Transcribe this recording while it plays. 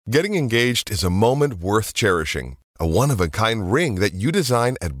Getting engaged is a moment worth cherishing. A one-of-a-kind ring that you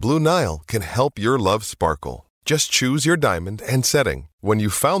design at Blue Nile can help your love sparkle. Just choose your diamond and setting. When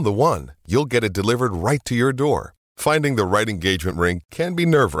you've found the one, you'll get it delivered right to your door. Finding the right engagement ring can be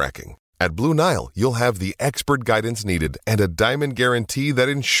nerve-wracking. At Blue Nile, you'll have the expert guidance needed and a diamond guarantee that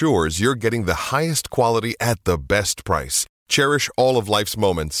ensures you're getting the highest quality at the best price. Cherish all of life's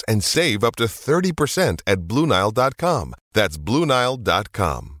moments and save up to 30% at BlueNile.com. That's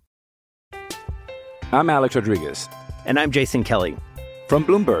BlueNile.com. I'm Alex Rodriguez. And I'm Jason Kelly. From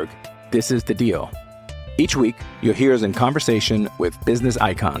Bloomberg, this is The Deal. Each week, you'll hear us in conversation with business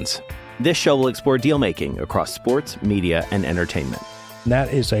icons. This show will explore deal-making across sports, media, and entertainment.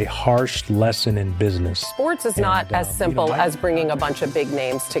 That is a harsh lesson in business. Sports is not as simple as bringing a bunch of big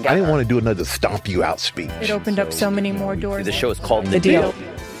names together. I didn't want to do another stomp you out speech. It opened up so many more doors. The show is called The Deal.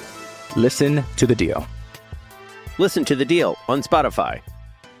 Listen to The Deal. Listen to The Deal on Spotify.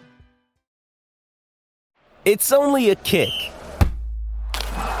 It's only a kick.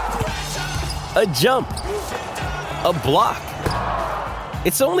 A jump. A block.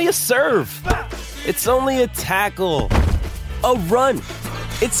 It's only a serve. It's only a tackle. A run.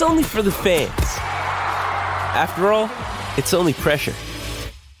 It's only for the fans. After all, it's only pressure.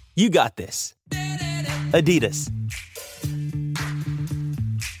 You got this. Adidas.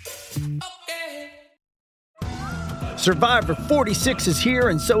 Survivor 46 is here,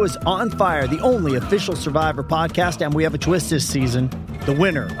 and so is On Fire, the only official Survivor podcast, and we have a twist this season. The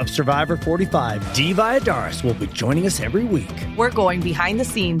winner of Survivor 45, Dee Valladares, will be joining us every week. We're going behind the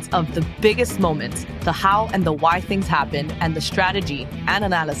scenes of the biggest moments, the how and the why things happen, and the strategy and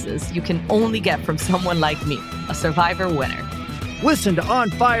analysis you can only get from someone like me, a Survivor winner. Listen to On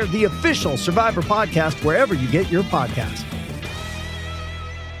Fire, the official Survivor podcast, wherever you get your podcast.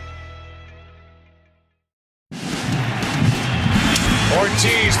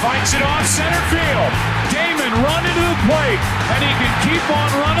 Ortiz fights it off center field. Damon running to the plate, and he can keep on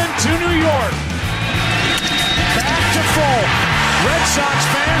running to New York. Back to full. Red Sox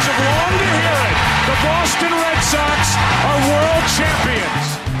fans have longed to hear it. The Boston Red Sox are world champions.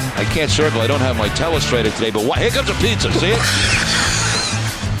 I can't circle. I don't have my telestrator today, but here comes a pizza. See it?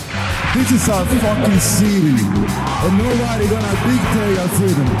 This is our fucking city, and nobody gonna dictate our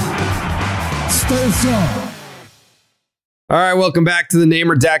freedom. Stay strong. All right, welcome back to the Name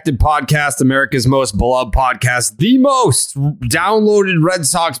Redacted podcast, America's most beloved podcast, the most downloaded Red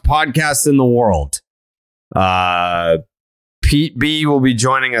Sox podcast in the world. Pete B will be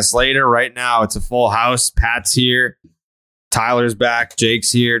joining us later. Right now, it's a full house. Pat's here. Tyler's back.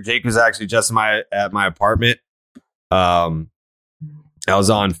 Jake's here. Jake was actually just at my apartment. I was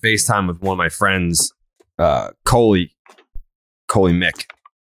on FaceTime with one of my friends, Coley Mick.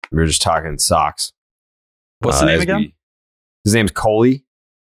 We were just talking socks. What's the name again? His name's Coley.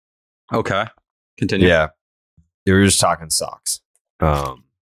 Okay. Continue. Yeah. We were just talking socks. Little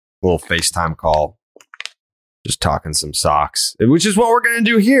FaceTime call. Just talking some socks, which is what we're going to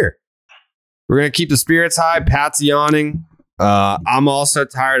do here. We're going to keep the spirits high. Pat's yawning. I'm also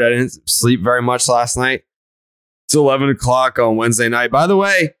tired. I didn't sleep very much last night. It's 11 o'clock on Wednesday night. By the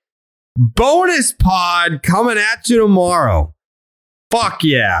way, bonus pod coming at you tomorrow. Fuck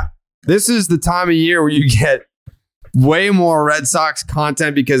yeah. This is the time of year where you get way more Red Sox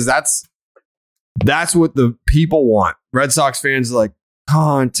content because that's what the people want. Red Sox fans are like,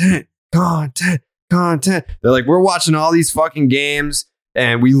 content. They're like, we're watching all these fucking games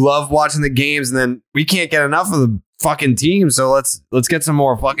and we love watching the games and then we can't get enough of the fucking team. So let's get some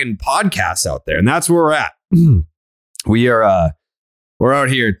more fucking podcasts out there. And that's where we're at. We're out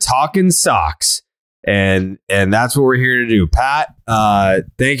here talking socks and that's what we're here to do. Pat,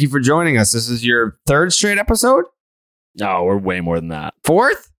 thank you for joining us. This is your third straight episode? No, we're way more than that.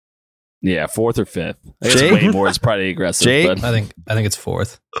 Fourth? Yeah, fourth or fifth. I guess way more is probably aggressive. Jake? But I think it's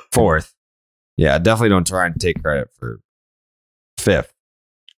fourth. Fourth. Yeah, definitely don't try and take credit for fifth.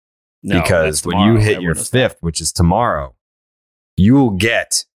 No, because when you hit your fifth, which is tomorrow, you will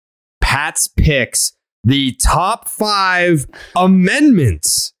get Pat's picks, the top 5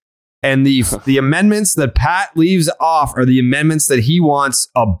 amendments. And the amendments that Pat leaves off are the amendments that he wants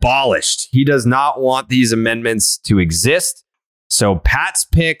abolished. He does not want these amendments to exist. So Pat's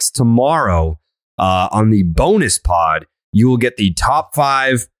picks tomorrow on the bonus pod, you will get the top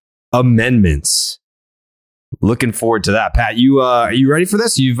 5 amendments. Looking forward to that. Pat, are you ready for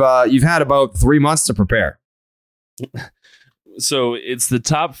this? You've had about 3 months to prepare. So it's the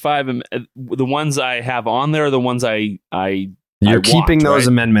top 5. The ones I have on there are the ones You're keeping those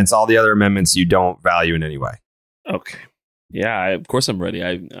amendments. All the other amendments you don't value in any way. Okay. Yeah, of course I'm ready.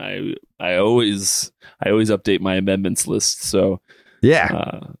 I always update my amendments list. So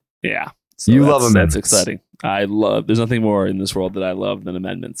yeah, Yeah. So you love amendments. That's exciting. There's nothing more in this world that I love than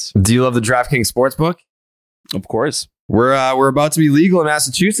amendments. Do you love the DraftKings Sportsbook? Of course. We're about to be legal in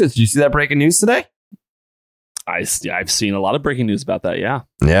Massachusetts. Did you see that breaking news today? I've seen a lot of breaking news about that. Yeah.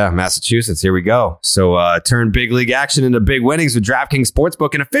 Yeah, Massachusetts. Here we go. So turn big league action into big winnings with DraftKings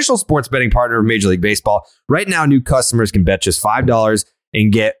Sportsbook, an official sports betting partner of Major League Baseball. Right now, new customers can bet just $5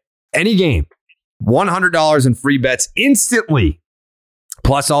 and get any game $100 in free bets instantly.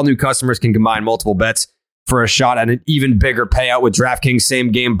 Plus, all new customers can combine multiple bets for a shot at an even bigger payout with DraftKings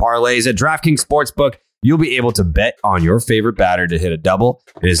same game parlays. At DraftKings Sportsbook, you'll be able to bet on your favorite batter to hit a double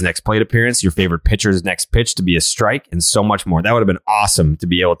in his next plate appearance, your favorite pitcher's next pitch to be a strike, and so much more. That would have been awesome to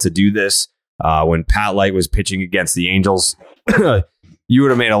be able to do this when Pat Light was pitching against the Angels. You would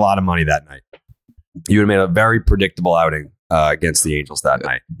have made a lot of money that night. You would have made a very predictable outing against the Angels that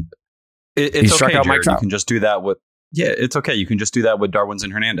night. It's okay, Jared. You can just do that with... Yeah, it's okay. You can just do that with Darwinzon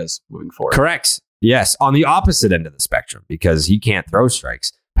and Hernandez moving forward. Correct. Yes, on the opposite end of the spectrum, because he can't throw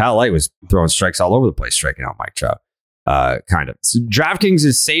strikes. Pat Light was throwing strikes all over the place, striking out Mike Trout. Kind of. So DraftKings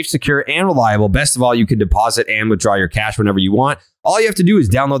is safe, secure, and reliable. Best of all, you can deposit and withdraw your cash whenever you want. All you have to do is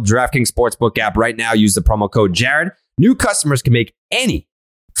download the DraftKings Sportsbook app right now. Use the promo code Jared. New customers can make any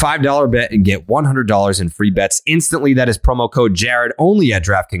 $5 bet and get $100 in free bets instantly. That is promo code Jared only at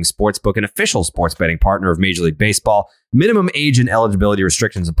DraftKings Sportsbook, an official sports betting partner of Major League Baseball. Minimum age and eligibility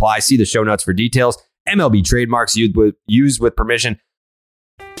restrictions apply. See the show notes for details. MLB trademarks used with permission.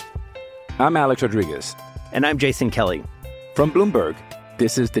 I'm Alex Rodriguez. And I'm Jason Kelly. From Bloomberg,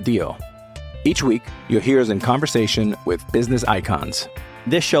 this is The Deal. Each week, you'll hear us in conversation with business icons.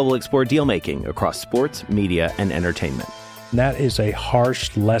 This show will explore deal-making across sports, media, and entertainment. That is a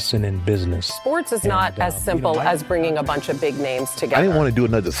harsh lesson in business. Sports is not as simple as bringing a bunch of big names together. I didn't want to do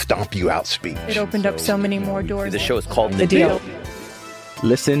another stomp you out speech. It opened up so many more doors. The show is called The Deal.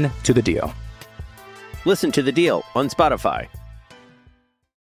 Listen to The Deal. Listen to The Deal on Spotify.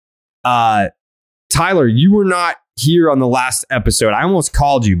 Tyler, you were not here on the last episode. I almost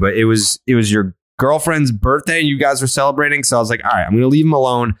called you, but it was your girlfriend's birthday and you guys were celebrating. So I was like, all right, I'm going to leave him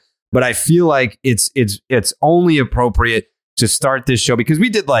alone. But I feel like it's only appropriate to start this show because we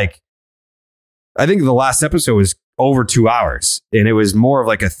did I think the last episode was over 2 hours and it was more of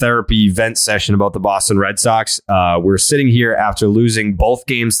like a therapy vent session about the Boston Red Sox. We're sitting here after losing both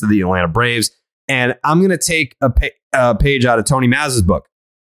games to the Atlanta Braves. And I'm going to take a page out of Tony Maz's book.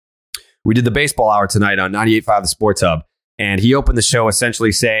 We did the baseball hour tonight on 98.5 The Sports Hub. And he opened the show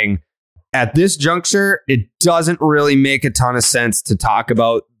essentially saying, at this juncture, it doesn't really make a ton of sense to talk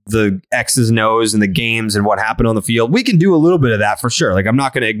about the X's and O's and the games and what happened on the field. We can do a little bit of that for sure. I'm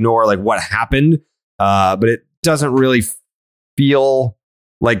not going to ignore what happened, but it doesn't really feel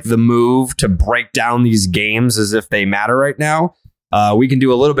like the move to break down these games as if they matter right now. We can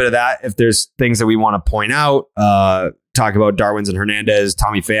do a little bit of that if there's things that we want to point out. Talk about Darwinzon and Hernandez,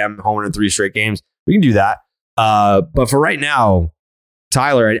 Tommy Pham, homer in 3 straight games. We can do that. But for right now,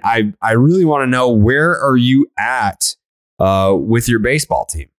 Tyler, I really want to know, where are you at with your baseball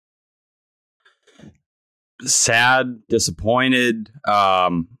team? Sad, disappointed,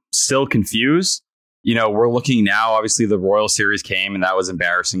 still confused. We're looking now, obviously the Royal Series came and that was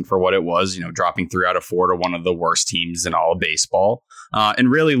embarrassing for what it was, dropping 3 out of 4 to one of the worst teams in all of baseball, and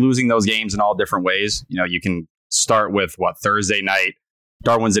really losing those games in all different ways. You can start with Thursday night,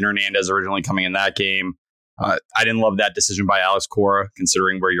 Darwinzon and Hernandez originally coming in that game. I didn't love that decision by Alex Cora,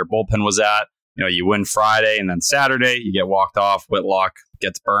 considering where your bullpen was at. You win Friday and then Saturday you get walked off, Whitlock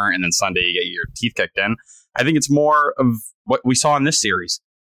gets burnt, and then Sunday you get your teeth kicked in. I think it's more of what we saw in this series.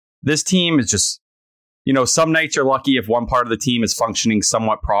 This team is just, some nights you're lucky if one part of the team is functioning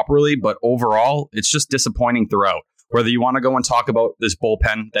somewhat properly, but overall, it's just disappointing throughout. Whether you want to go and talk about this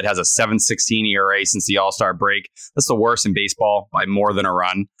bullpen that has a 7.16 ERA since the All-Star break, that's the worst in baseball by more than a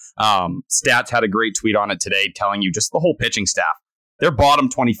run. Stats had a great tweet on it today telling you just the whole pitching staff. They're bottom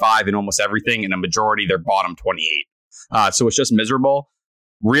 25 in almost everything, and a majority they're bottom 28. So it's just miserable.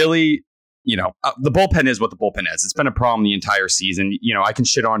 Really, the bullpen is what the bullpen is. It's been a problem the entire season. I can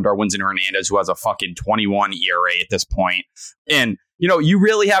shit on Darwinzon and Hernandez, who has a fucking 21 ERA at this point. And, you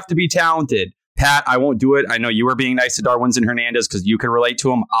really have to be talented. Pat, I won't do it. I know you were being nice to Darwinzon and Hernandez because you can relate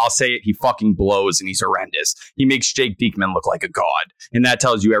to him. I'll say it. He fucking blows and he's horrendous. He makes Jake Diekman look like a god. And that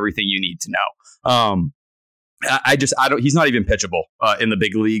tells you everything you need to know. He's not even pitchable in the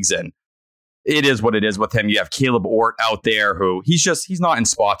big leagues. And it is what it is with him. You have Caleb Ort out there who he's not in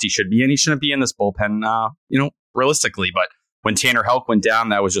spots he should be in. He shouldn't be in this bullpen, realistically. But when Tanner Houck went down,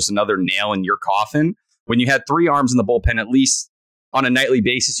 that was just another nail in your coffin. When you had 3 arms in the bullpen, at least on a nightly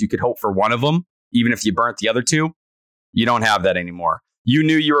basis, you could hope for one of them, even if you burnt the other 2. You don't have that anymore. You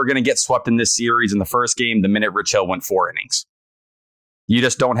knew you were going to get swept in this series in the first game the minute Rich Hill went 4 innings. You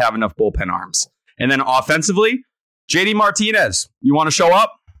just don't have enough bullpen arms. And then offensively, JD Martinez, you want to show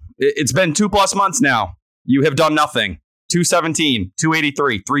up? It's been 2+ months now. You have done nothing. 217,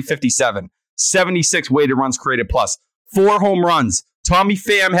 283, 357, 76 weighted runs created plus, 4 home runs. Tommy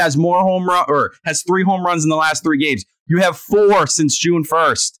Pham has has 3 home runs in the last 3 games. You have 4 since June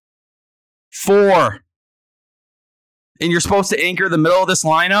 1st. 4. And you're supposed to anchor the middle of this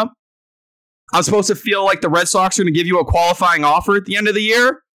lineup? I'm supposed to feel like the Red Sox are going to give you a qualifying offer at the end of the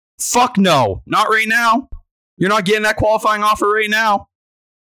year? Fuck no. Not right now. You're not getting that qualifying offer right now.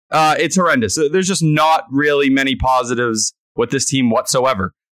 It's horrendous. There's just not really many positives with this team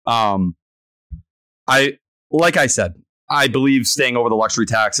whatsoever. Like I said, I believe staying over the luxury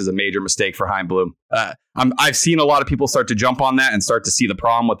tax is a major mistake for Chaim Bloom. I've seen a lot of people start to jump on that and start to see the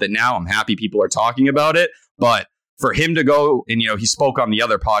problem with it now. I'm happy people are talking about it, but for him to go and, he spoke on the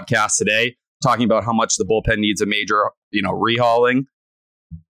other podcast today talking about how much the bullpen needs a major, rehauling.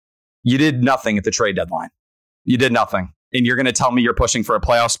 You did nothing at the trade deadline. You did nothing. And you're going to tell me you're pushing for a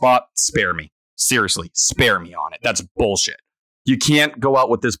playoff spot? Spare me. Seriously, spare me on it. That's bullshit. You can't go out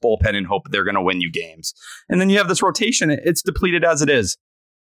with this bullpen and hope they're going to win you games. And then you have this rotation. It's depleted as it is.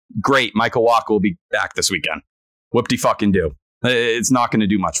 Great. Michael Wacha will be back this weekend. Whoop-de-fucking-do. It's not going to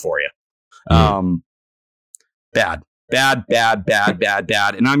do much for you. Bad.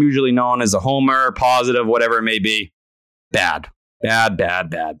 And I'm usually known as a homer, positive, whatever it may be. Bad.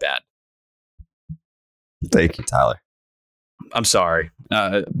 Thank you, Tyler. I'm sorry.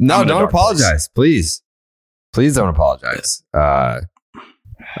 No, don't apologize. Please don't apologize. I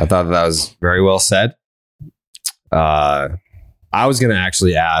thought that was very well said. I was going to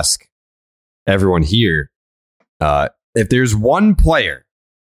actually ask everyone here if there's one player,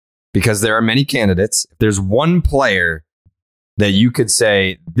 because there are many candidates, if there's one player that you could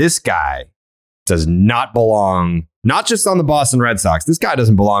say this guy does not belong, not just on the Boston Red Sox, this guy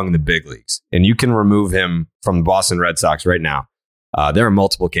doesn't belong in the big leagues, and you can remove him from the Boston Red Sox right now. There are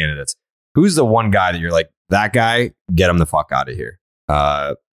multiple candidates. Who's the one guy that you're like, that guy, get him the fuck out of here?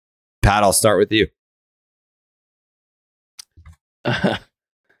 Pat, I'll start with you.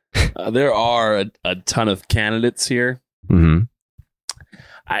 There are a ton of candidates here. Mm-hmm.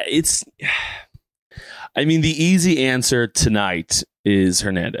 The easy answer tonight is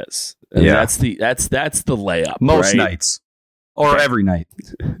Hernandez. Yeah. That's the layup. Most nights. Or every night.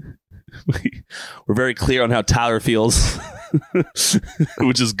 We're very clear on how Tyler feels,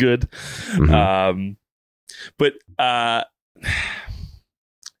 which is good. Mm-hmm. But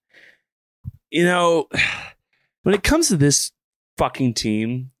when it comes to this fucking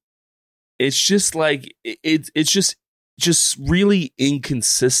team, it's just like it's just really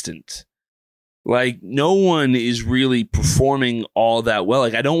inconsistent. Like, no one is really performing all that well.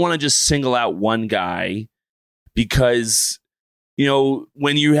 Like, I don't want to just single out one guy because,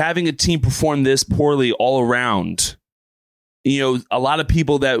 when you're having a team perform this poorly all around, a lot of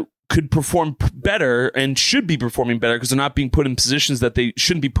people that could perform better and should be performing better because they're not being put in positions that they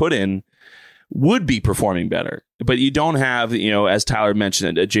shouldn't be put in would be performing better. But you don't have, as Tyler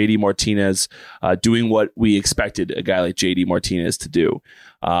mentioned, a JD Martinez doing what we expected a guy like JD Martinez to do.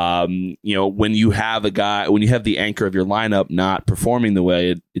 When you have the anchor of your lineup not performing the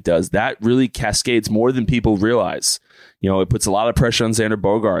way it does, that really cascades more than people realize. It puts a lot of pressure on Xander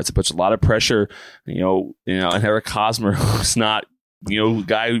Bogaerts. It puts a lot of pressure, on Eric Hosmer, who's not, a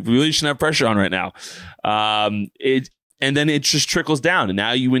guy who really shouldn't have pressure on right now. And then it just trickles down. And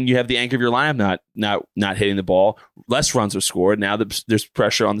now when you have the anchor of your lineup not hitting the ball, less runs are scored. Now there's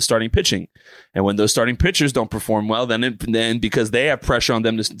pressure on the starting pitching. And when those starting pitchers don't perform well, then because they have pressure on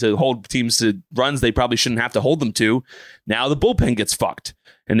them to hold teams to runs they probably shouldn't have to hold them to, now the bullpen gets fucked.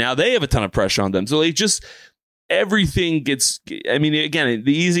 And now they have a ton of pressure on them. So everything gets, again,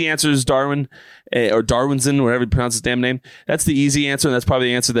 the easy answer is Darwin or Darwinson, whatever you pronounce his damn name. That's the easy answer. And that's probably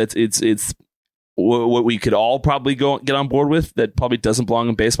the answer that it's what we could all probably get on board with that probably doesn't belong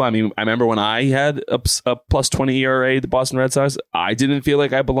in baseball. I remember when I had a plus 20 ERA, the Boston Red Sox, I didn't feel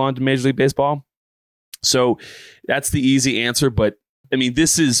like I belonged to Major League Baseball. So that's the easy answer. But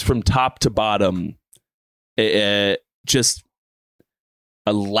this is from top to bottom, just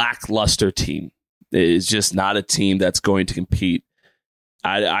a lackluster team. It's just not a team that's going to compete.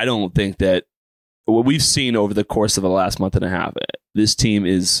 I don't think that what we've seen over the course of the last month and a half, this team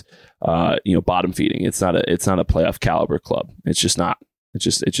is bottom feeding. It's not a playoff caliber club. It's just not. It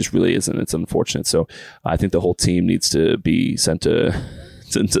just really isn't. It's unfortunate. So I think the whole team needs to be sent to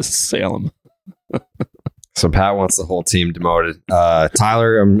Salem. So Pat wants the whole team demoted.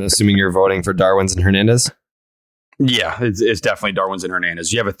 Tyler, I'm assuming you're voting for Darwinson Hernandez. Yeah, it's definitely Darwinzon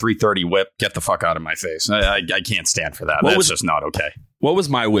Hernandez. You have a 330 whip. Get the fuck out of my face. I can't stand for that. That's just not okay. What was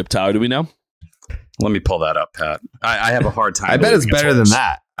my whip, Tyler? Do we know? Let me pull that up, Pat. I have a hard time. I bet it's better than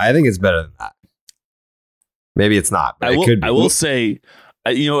that. I think it's better than that. Maybe it's not, but it could be. I will say,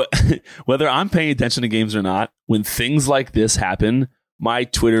 whether I'm paying attention to games or not, when things like this happen, my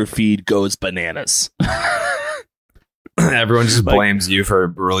Twitter feed goes bananas. Everyone just blames you for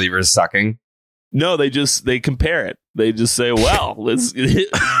relievers sucking. No, they compare it. They just say, well,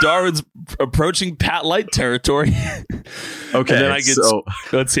 Darwin's approaching Pat Light territory. Okay. And then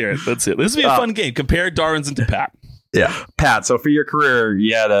let's hear it. This will be a fun game. Compare Darwinzon to Pat. Yeah. Pat, so for your career,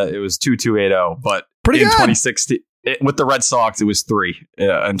 you had it was 2.280, but pretty in good. 2016, with the Red Sox, it was 3 in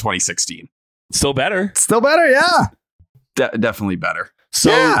 2016. Still better. Yeah. Definitely better.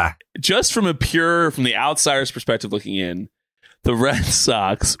 So just from the outsider's perspective looking in, the Red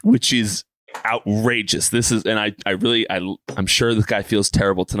Sox, which is outrageous. This is, and I'm sure this guy feels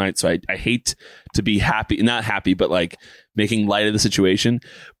terrible tonight. So I hate to be not happy, but like making light of the situation.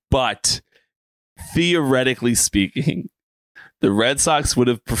 But theoretically speaking, the Red Sox would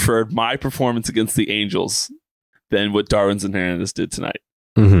have preferred my performance against the Angels than what Darwinzon Hernandez did tonight,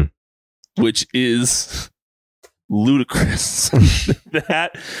 which is ludicrous.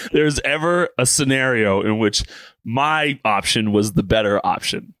 That there's ever a scenario in which my option was the better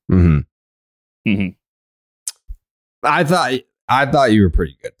option. I thought you were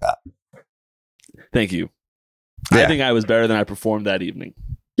pretty good, Pat. Thank you. Yeah. I think I was better than I performed that evening.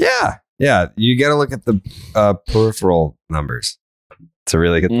 Yeah. You got to look at the peripheral numbers to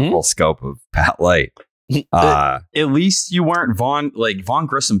really get the full scope of Pat Light. At least you weren't Vaughn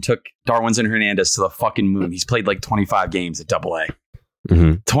Grissom took Darwinzon Hernandez to the fucking moon. He's played like 25 games at AA.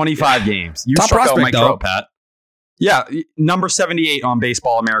 25 games. You top struck out prospect, my throat, Pat. Yeah, number 78 on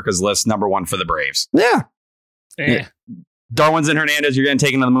Baseball America's list, number 1 for the Braves. Yeah. Darwinzon Hernandez, you're getting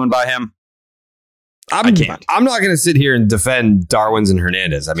taken to the moon by him? I can't. I'm not going to sit here and defend Darwinzon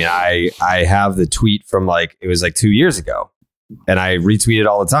Hernandez. I mean, I have the tweet from it was 2 years ago, and I retweet it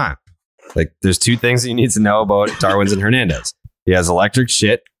all the time. There's 2 things that you need to know about Darwinzon Hernandez. He has electric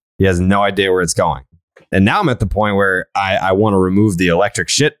shit. He has no idea where it's going. And now I'm at the point where I want to remove the electric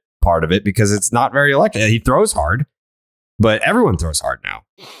shit part of it because it's not very electric. He throws hard, but everyone throws hard now.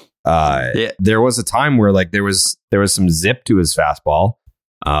 There was a time where there was some zip to his fastball.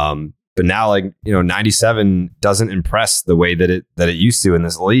 But now 97 doesn't impress the way that it used to in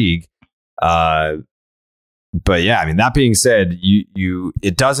this league. But yeah, I mean, that being said,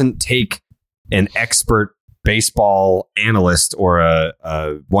 it doesn't take an expert baseball analyst or a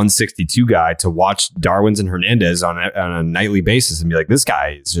 162 guy to watch Darwinzon Hernandez on a nightly basis and be like, this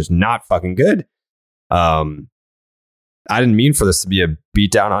guy is just not fucking good. I didn't mean for this to be a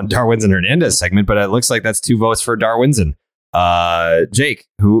beat down on Darwinzon Hernandez segment, but it looks like that's 2 votes for Darwinzon. Jake,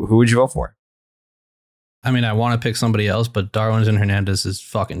 who would you vote for? I mean, I want to pick somebody else, but Darwinzon Hernandez is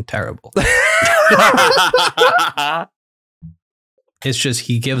fucking terrible. It's just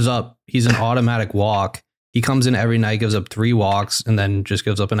he gives up. He's an automatic walk. He comes in every night, gives up 3 walks, and then just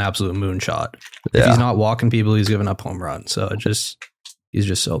gives up an absolute moonshot. Yeah. If he's not walking people, he's giving up home runs. So he's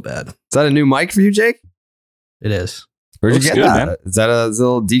just so bad. Is that a new mic for you, Jake? It is. Where'd you get that? Man. Is that a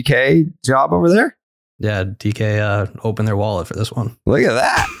little DK job over there? Yeah, DK opened their wallet for this one. Look at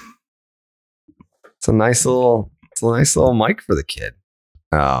that. It's a nice little mic for the kid.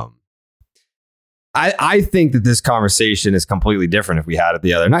 I think that this conversation is completely different if we had it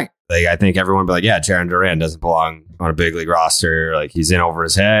the other night. I think everyone would be like, yeah, Jarren Duran doesn't belong on a big league roster. He's in over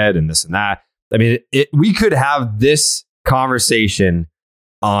his head and this and that. I mean, we could have this conversation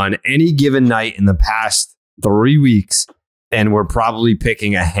on any given night in the past 3 weeks, and we're probably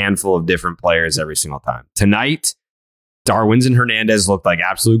picking a handful of different players every single time. Tonight, Darwinzon Hernandez looked like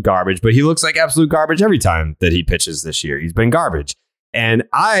absolute garbage, but he looks like absolute garbage every time that he pitches this year. He's been garbage. And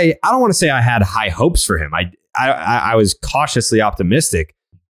I don't want to say I had high hopes for him. I was cautiously optimistic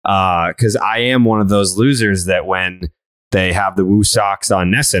because I am one of those losers that when they have the Woo Sox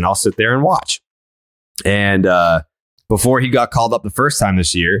on NESN, I'll sit there and watch. And before he got called up the first time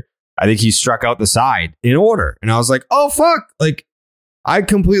this year, I think he struck out the side in order. And I was like, oh, fuck.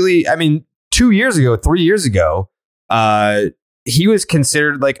 2 years ago, 3 years ago, he was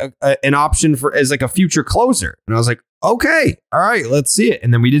considered an option as a future closer. And I was like, okay, all right, let's see it.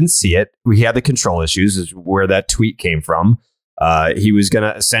 And then we didn't see it. We had the control issues is where that tweet came from. He was going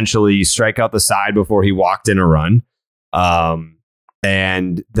to essentially strike out the side before he walked in a run.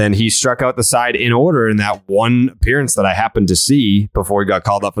 And then he struck out the side in order in that one appearance that I happened to see before he got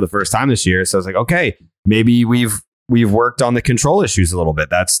called up for the first time this year. So I was like, okay, maybe we've worked on the control issues a little bit.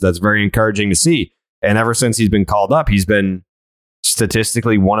 That's very encouraging to see. And ever since he's been called up, he's been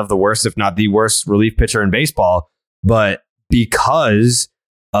statistically one of the worst, if not the worst, relief pitcher in baseball. But because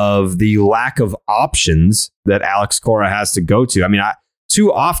of the lack of options that Alex Cora has to go to, I mean,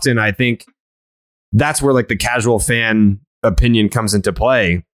 too often I think that's where like the casual fan opinion comes into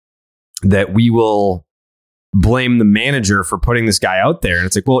play, that we will blame the manager for putting this guy out there. And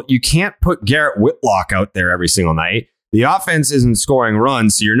it's like, well, you can't put Garrett Whitlock out there every single night. The offense isn't scoring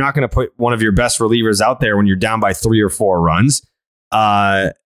runs, so you're not going to put one of your best relievers out there when you're down by 3 or 4 runs.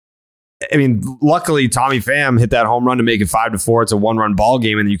 I mean, luckily, Tommy Pham hit that home run to make it 5-4. It's a 1-run ball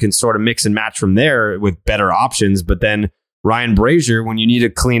game, and you can sort of mix and match from there with better options. But then Ryan Brazier, when you need a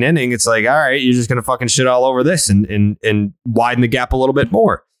clean inning, it's like, all right, you're just going to fucking shit all over this and widen the gap a little bit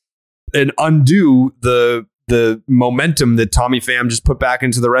more and undo the momentum that Tommy Pham just put back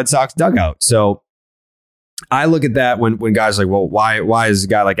into the Red Sox dugout. So I look at that when guys are like, well, why is a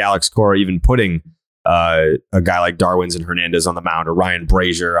guy like Alex Cora even putting a guy like Darwinzon Hernandez on the mound or Ryan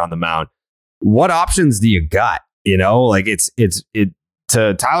Brazier on the mound? What options do you got? You know, like it's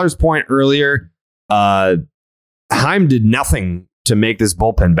to Tyler's point earlier, Heim did nothing to make this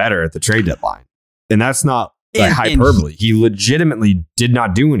bullpen better at the trade deadline. And that's not like hyperbole. He legitimately did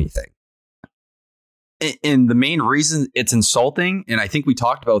not do anything. And the main reason it's insulting, and I think we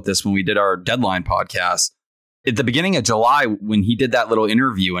talked about this when we did our deadline podcast, at the beginning of July, when he did that little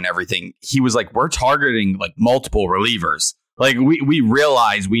interview and everything, he was like, we're targeting like multiple relievers. Like we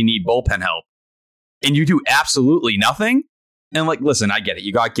realize we need bullpen help. And you do absolutely nothing. And like, listen, I get it.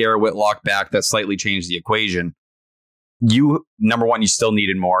 You got Garrett Whitlock back. That slightly changed the equation. Number one, you still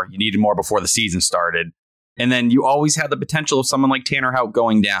needed more. You needed more before the season started. And then you always had the potential of someone like Tanner Houck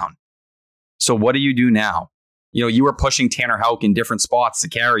going down. So what do you do now? You know, you were pushing Tanner Houck in different spots to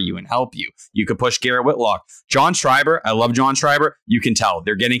carry you and help you. You could push Garrett Whitlock. John Schreiber, I love John Schreiber. You can tell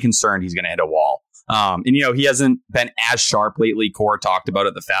they're getting concerned he's going to hit a wall. And, you know, he hasn't been as sharp lately. Cora talked about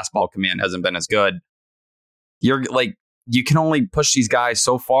it. The fastball command hasn't been as good. You're like, you can only push these guys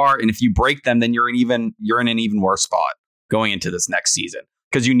so far. And if you break them, then you're in an even worse spot going into this next season,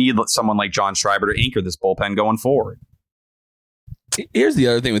 because you need someone like John Schreiber to anchor this bullpen going forward. Here's the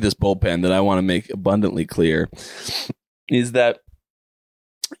other thing with this bullpen that I want to make abundantly clear is that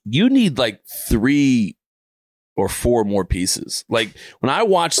you need like 3 or 4 more pieces. Like when I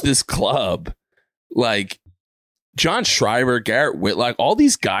watch this club, like John Schreiber, Garrett Whitlock, all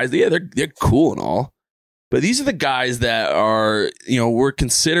these guys, they're cool and all. But these are the guys that are, you know, we're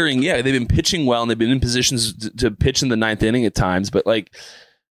considering, they've been pitching well and they've been in positions to pitch in the 9th inning at times, but like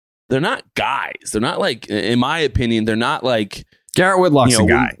they're not guys. They're not like, in my opinion, they're not like Garrett Whitlock's a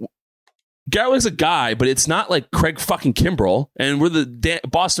guy. Garrett Whitlock's a guy, but it's not like Craig fucking Kimbrell. And we're the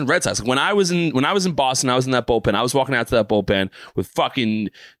Boston Red Sox. When I was in Boston, I was in that bullpen. I was walking out to that bullpen with fucking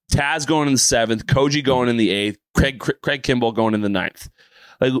Taz going in the 7th, Koji going in the 8th, Craig Kimbrell going in the 9th.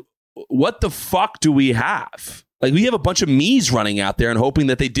 Like, what the fuck do we have? Like, we have a bunch of me's running out there and hoping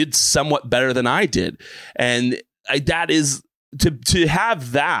that they did somewhat better than I did. And that is to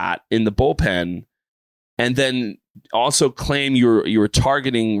have that in the bullpen and then also claim you're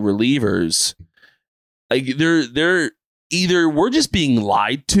targeting relievers. Like they're either we're just being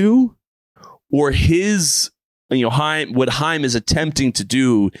lied to, or what Heim is attempting to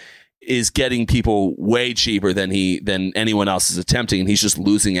do is getting people way cheaper than anyone else is attempting, and he's just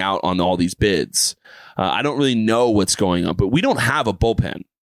losing out on all these bids. I don't really know what's going on, but we don't have a bullpen.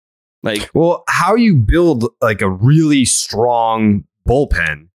 Like, well, how you build like a really strong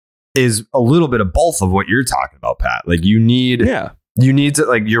bullpen is a little bit of both of what you're talking about, Pat. Like you need to,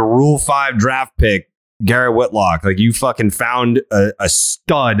 like, your Rule 5 draft pick, Garrett Whitlock. Like you fucking found a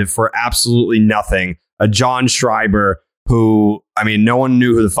stud for absolutely nothing. A John Schreiber, who, I mean, no one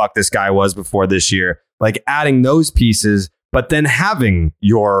knew who the fuck this guy was before this year. Like adding those pieces, but then having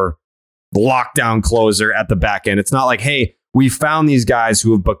your lockdown closer at the back end. It's not like, hey, we found these guys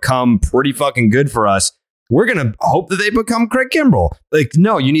who have become pretty fucking good for us. We're going to hope that they become Craig Kimbrell. Like,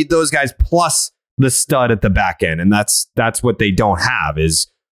 no, you need those guys plus the stud at the back end. And that's what they don't have is,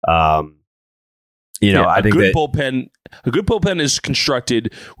 I think a good bullpen is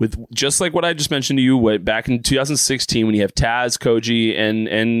constructed with just like what I just mentioned to you back in 2016 when you have Taz, Koji,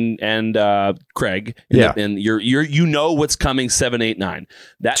 and Craig. And you know what's coming 7, 8, 9.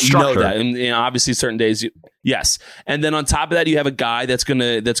 That structure. You know that, and obviously certain days. Yes, and then on top of that, you have a guy that's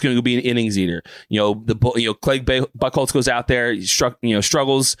gonna be an innings eater. Craig Buchholz goes out there, he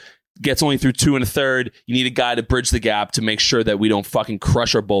struggles. gets only through 2 1/3. You need a guy to bridge the gap to make sure that we don't fucking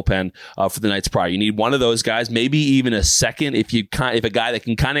crush our bullpen for the nights prior. You need one of those guys, maybe even a second if a guy that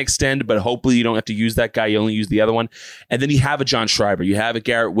can kind of extend, but hopefully you don't have to use that guy. You only use the other one. And then you have a John Schreiber. You have a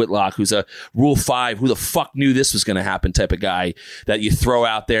Garrett Whitlock, who's a Rule 5. Who the fuck knew this was going to happen type of guy that you throw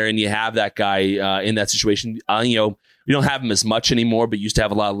out there, and you have that guy in that situation. We don't have him as much anymore, but used to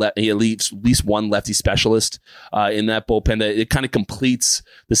have a lot of at least one lefty specialist in that bullpen. That it kind of completes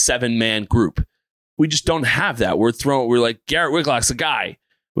the 7-man group. We just don't have that. We're like, Garrett Whitlock's a guy.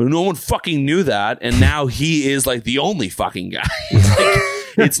 Well, no one fucking knew that, and now he is like the only fucking guy.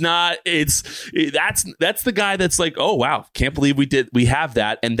 That's the guy that's like, oh wow, can't believe we have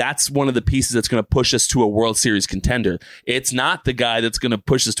that, and that's one of the pieces that's going to push us to a World Series contender. It's not the guy that's going to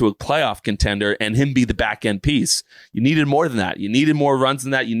push us to a playoff contender and him be the back end piece. You needed more than that. You needed more runs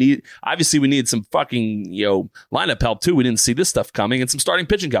than that. We needed some fucking lineup help too. We didn't see this stuff coming, and some starting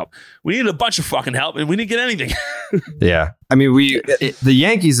pitching help. We needed a bunch of fucking help, and we didn't get anything. Yeah, I mean, the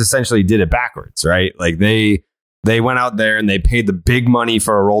Yankees essentially did it backwards, right? Like they went out there and they paid the big money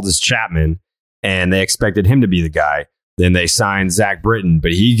for Aroldis Chapman, and they expected him to be the guy. Then they signed Zach Britton,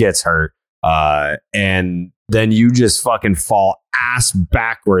 but he gets hurt. And then you just fucking fall ass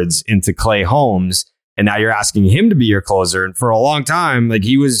backwards into Clay Holmes, and now you're asking him to be your closer. And for a long time, like,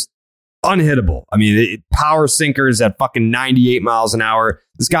 he was unhittable. I mean, power sinkers at fucking 98 miles an hour.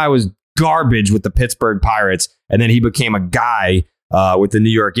 This guy was garbage with the Pittsburgh Pirates, and then he became a guy with the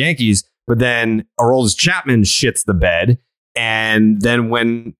New York Yankees. But then Aroldis Chapman shits the bed. And then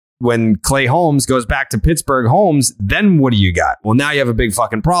when Clay Holmes goes back to Pittsburgh, then what do you got? Well, now you have a big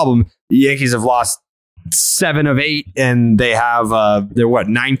fucking problem. The Yankees have lost 7 of 8, and they have they're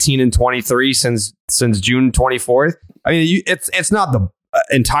 19-23 since June 24th. I mean, it's not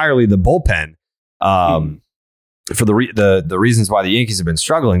entirely the bullpen for the reasons why the Yankees have been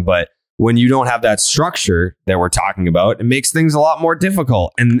struggling, but when you don't have that structure that we're talking about, it makes things a lot more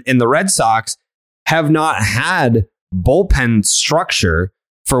difficult. And the Red Sox have not had bullpen structure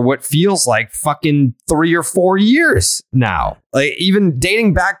for what feels like fucking 3 or 4 years now. Like, even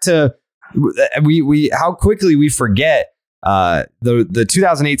dating back to we how quickly we forget the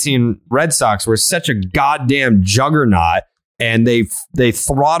 2018 Red Sox were such a goddamn juggernaut, and they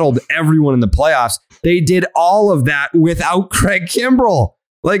throttled everyone in the playoffs. They did all of that without Craig Kimbrel.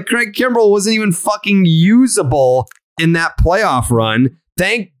 Like, Craig Kimbrel wasn't even fucking usable in that playoff run.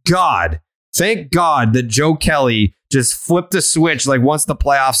 Thank God that Joe Kelly just flipped a switch like once the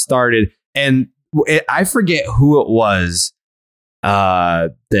playoffs started. And I forget who it was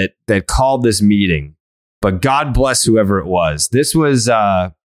that called this meeting, but God bless whoever it was. This was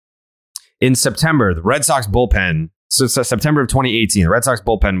in September. The Red Sox bullpen. So September of 2018, the Red Sox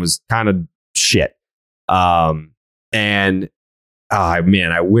bullpen was kind of shit. And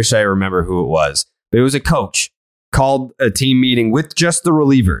man, I wish I remember who it was. But it was a coach called a team meeting with just the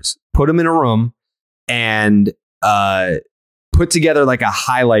relievers, put them in a room, and put together like a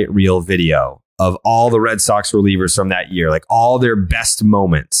highlight reel video of all the Red Sox relievers from that year, like all their best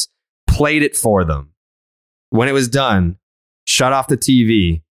moments, played it for them. When it was done, shut off the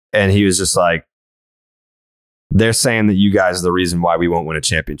TV, and he was just like, they're saying that you guys are the reason why we won't win a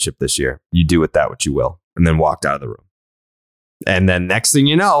championship this year. You do with that what you will. And then walked out of the room. And then next thing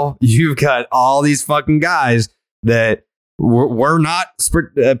you know, you've got all these fucking guys that were not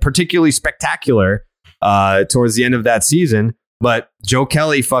particularly spectacular towards the end of that season. But Joe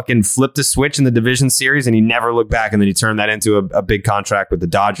Kelly fucking flipped a switch in the division series, and he never looked back. And then he turned that into a big contract with the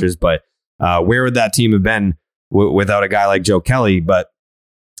Dodgers. But where would that team have been without a guy like Joe Kelly? But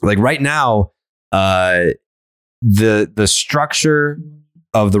like right now, the structure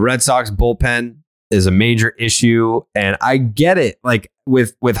of the Red Sox bullpen is a major issue. And I get it. Like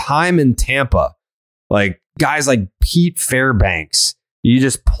with Heim in Tampa, like guys like Pete Fairbanks, you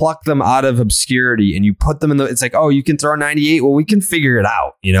just pluck them out of obscurity and you put them in it's like, oh, you can throw 98. Well, we can figure it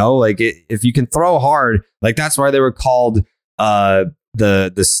out. Like if you can throw hard, like that's why they were called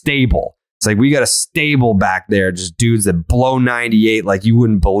the stable. It's like, we got a stable back there, just dudes that blow 98 like you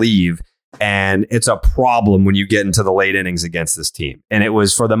wouldn't believe. And it's a problem when you get into the late innings against this team. And it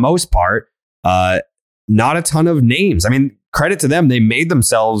was, for the most part, not a ton of names. I mean, credit to them. They made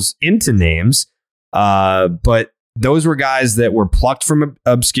themselves into names. But those were guys that were plucked from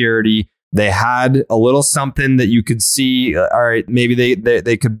obscurity. They had a little something that you could see. All right, maybe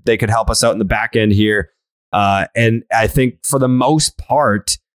they could help us out in the back end here. And I think for the most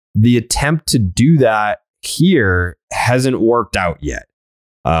part, the attempt to do that here hasn't worked out yet.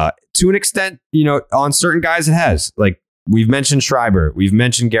 To an extent, on certain guys it has. Like, we've mentioned Schreiber, we've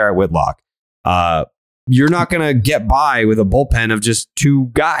mentioned Garrett Whitlock. you're not going to get by with a bullpen of just two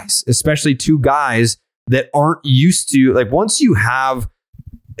guys, especially two guys that aren't used to, like, once you have,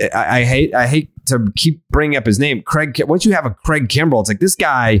 I hate to keep bringing up his name, once you have a Craig Kimbrell, it's like, this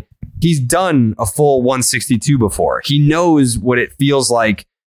guy, he's done a full 162 before. He knows what it feels like.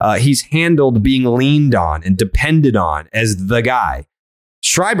 He's handled being leaned on and depended on as the guy.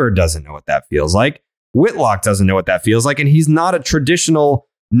 Schreiber doesn't know what that feels like. Whitlock doesn't know what that feels like. And he's not a traditional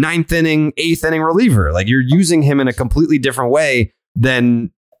 9th inning, 8th inning reliever. Like, you're using him in a completely different way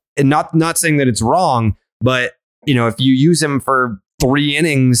than, and not saying that it's wrong, but, you know, if you use him for 3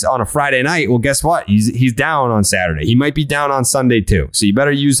 innings on a Friday night, well, guess what? He's down on Saturday. He might be down on Sunday too. So you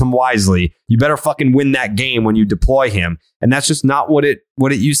better use him wisely. You better fucking win that game when you deploy him. And that's just not what it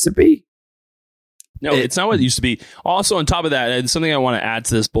used to be. No, it's not what it used to be. Also, on top of that, and something I want to add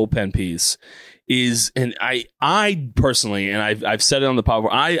to this bullpen piece is, and I personally, and I've said it on the pod,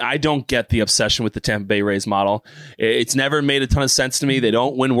 I don't get the obsession with the Tampa Bay Rays model. It's never made a ton of sense to me. They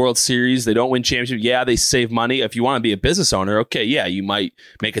don't win World Series. They don't win championships. Yeah, they save money. If you want to be a business owner, okay, yeah, you might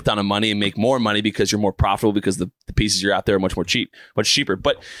make a ton of money and make more money because you're more profitable because the pieces you're out there are much cheaper.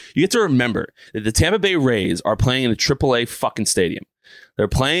 But you get to remember that the Tampa Bay Rays are playing in a AAA fucking stadium. They're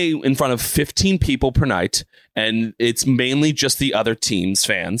playing in front of 15 people per night, and it's mainly just the other team's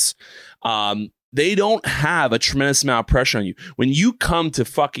fans. They don't have a tremendous amount of pressure on you. When you come to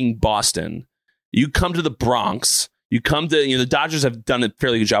fucking Boston, you come to the Bronx, you come to, the Dodgers have done a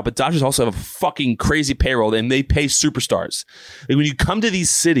fairly good job, but Dodgers also have a fucking crazy payroll, and they pay superstars. Like, when you come to these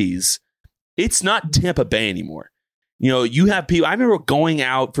cities, it's not Tampa Bay anymore. You have people. I remember going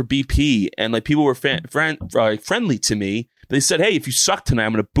out for BP, and like people were friendly to me. They said, "Hey, if you suck tonight,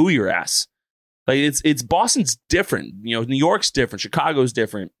 I'm going to boo your ass." Like, it's Boston's different. New York's different. Chicago's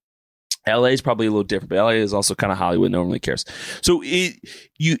different. LA is probably a little different, but LA is also kind of Hollywood. No one really cares. So you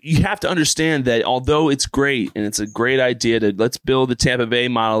have to understand that although it's great and it's a great idea to let's build the Tampa Bay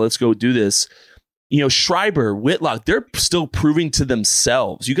model, let's go do this. Schreiber, Whitlock, they're still proving to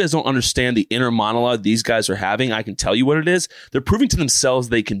themselves. You guys don't understand the inner monologue these guys are having. I can tell you what it is. They're proving to themselves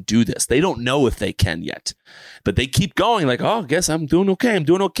they can do this. They don't know if they can yet, but they keep going like, oh, I guess I'm doing okay. I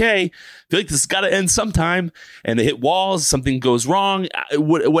feel like this has got to end sometime. And they hit walls. Something goes wrong.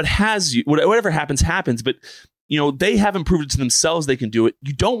 Whatever happens. But they haven't proved it to themselves they can do it.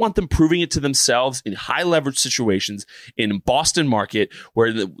 You don't want them proving it to themselves in high leverage situations in Boston market where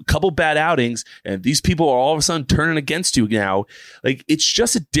a couple bad outings and these people are all of a sudden turning against you now. Like, it's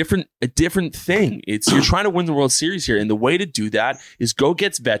just a different thing. You're trying to win the World Series here. And the way to do that is go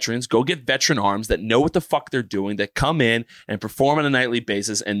get veterans, go get veteran arms that know what the fuck they're doing, that come in and perform on a nightly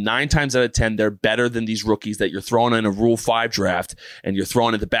basis. And 9 times out of 10, they're better than these rookies that you're throwing in a Rule 5 draft and you're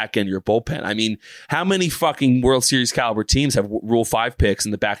throwing at the back end of your bullpen. I mean, how many fucking World Series caliber teams have Rule 5 picks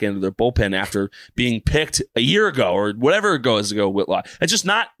in the back end of their bullpen after being picked a year ago or whatever it goes to go Whitlock? It's just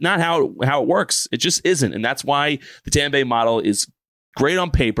not how it works. It just isn't. And that's why the Tampa Bay model is great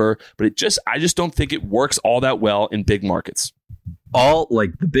on paper, but I just don't think it works all that well in big markets.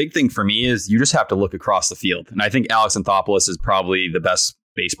 The big thing for me is you just have to look across the field. And I think Alex Anthopoulos is probably the best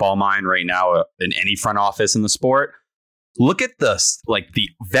baseball mind right now in any front office in the sport. Look at this, like the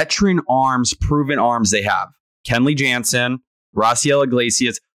veteran arms, proven arms they have. Kenley Jansen, Raisel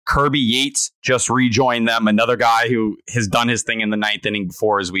Iglesias, Kirby Yates just rejoined them. Another guy who has done his thing in the 9th inning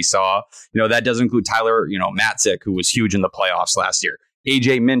before, as we saw. That doesn't include Tyler, Matzik, who was huge in the playoffs last year.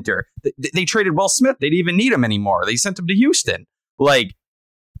 AJ Minter. They traded Will Smith. They didn't even need him anymore. They sent him to Houston. Like,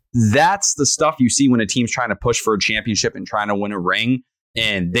 that's the stuff you see when a team's trying to push for a championship and trying to win a ring.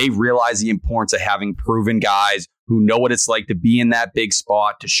 And they realize the importance of having proven guys who know what it's like to be in that big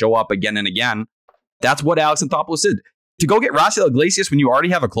spot, to show up again and again. That's what Alex Anthopoulos did. To go get Raisel Iglesias when you already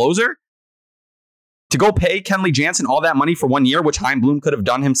have a closer? To go pay Kenley Jansen all that money for 1 year, which Chaim Bloom could have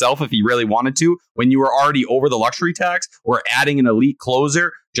done himself if he really wanted to, when you were already over the luxury tax, or adding an elite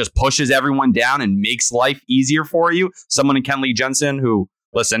closer just pushes everyone down and makes life easier for you? Someone in Kenley Jansen who,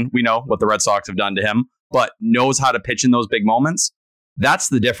 listen, we know what the Red Sox have done to him, but knows how to pitch in those big moments. That's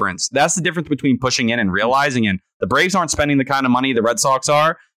the difference. That's the difference between pushing in and realizing. And the Braves aren't spending the kind of money the Red Sox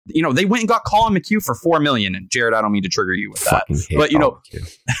are. They went and got Colin McHugh for $4 million. And Jared, I don't mean to trigger you with that, but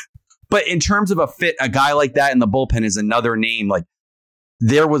but in terms of a fit, a guy like that in the bullpen is another name. Like,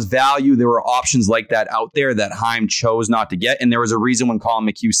 there was value. There were options like that out there that Chaim chose not to get. And there was a reason when Colin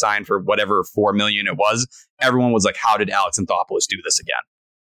McHugh signed for whatever $4 million it was, everyone was like, how did Alex Anthopoulos do this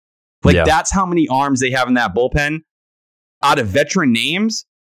again? That's how many arms they have in that bullpen. Out of veteran names,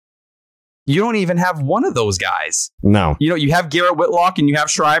 you don't even have one of those guys. No. You have Garrett Whitlock and you have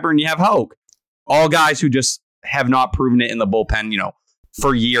Schreiber and you have Hoke. All guys who just have not proven it in the bullpen,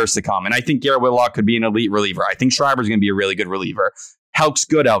 for years to come. And I think Garrett Whitlock could be an elite reliever. I think Schreiber's going to be a really good reliever. Help's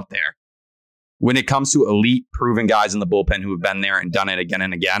good out there. When it comes to elite proven guys in the bullpen who have been there and done it again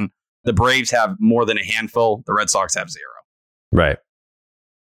and again, the Braves have more than a handful. The Red Sox have 0. Right.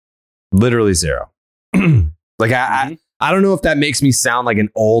 Literally 0. Like I don't know if that makes me sound like an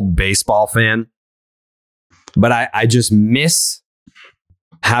old baseball fan, but I just miss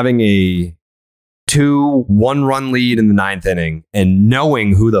having a 2-1-run lead in the 9th inning and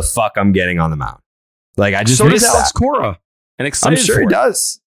knowing who the fuck I'm getting on the mound. Like I just miss Alex that. Cora, and excited. I'm sure he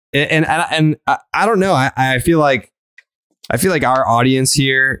does. And I don't know. I feel like our audience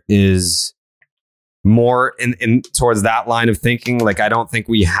here is more in towards that line of thinking. Like I don't think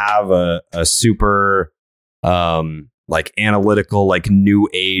we have a super like analytical, like new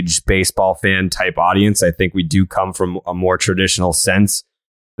age baseball fan type audience. I think we do come from a more traditional sense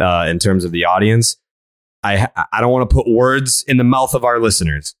in terms of the audience. I don't want to put words in the mouth of our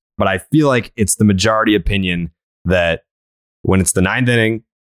listeners, but I feel like it's the majority opinion that when it's the 9th inning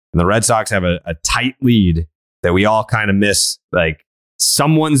and the Red Sox have a tight lead, that we all kind of miss like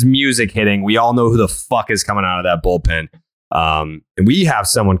someone's music hitting. We all know who the fuck is coming out of that bullpen. And we have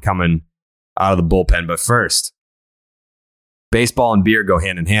someone coming out of the bullpen. But first, baseball and beer go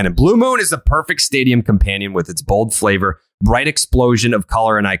hand in hand. And Blue Moon is the perfect stadium companion with its bold flavor, bright explosion of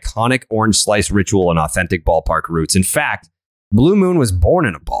color, and iconic orange slice ritual and authentic ballpark roots. In fact, Blue Moon was born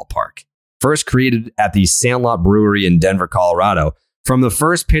in a ballpark. First created at the Sandlot Brewery in Denver, Colorado. From the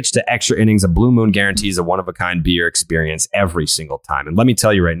first pitch to extra innings, a Blue Moon guarantees a one-of-a-kind beer experience every single time. And let me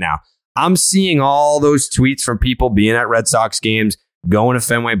tell you right now, I'm seeing all those tweets from people being at Red Sox games, going to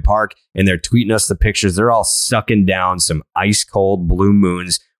Fenway Park, and they're tweeting us the pictures. They're all sucking down some ice-cold Blue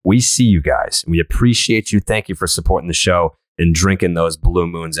Moons. We see you guys. We appreciate you. Thank you for supporting the show and drinking those Blue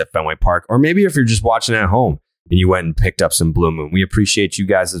Moons at Fenway Park. Or maybe if you're just watching at home and you went and picked up some Blue Moon, we appreciate you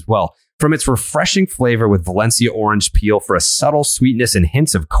guys as well. From its refreshing flavor with Valencia orange peel for a subtle sweetness and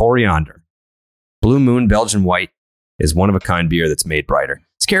hints of coriander, Blue Moon Belgian White is one-of-a-kind beer that's made brighter.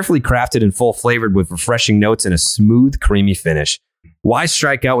 It's carefully crafted and full-flavored with refreshing notes and a smooth, creamy finish. Why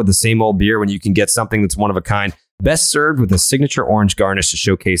strike out with the same old beer when you can get something that's one-of-a-kind? Best served with a signature orange garnish to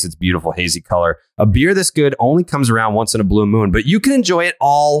showcase its beautiful hazy color. A beer this good only comes around once in a blue moon, but you can enjoy it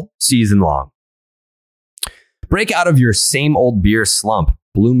all season long. Break out of your same old beer slump.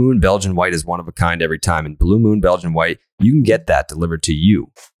 Blue Moon Belgian White is one of a kind every time. And Blue Moon Belgian White, you can get that delivered to you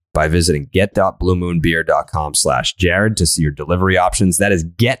by visiting get.bluemoonbeer.com/Jared to see your delivery options. That is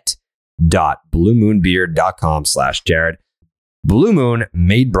get.bluemoonbeer.com/Jared. Blue Moon,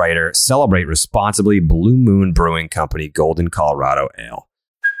 made brighter. Celebrate responsibly. Blue Moon Brewing Company, Golden, Colorado Ale.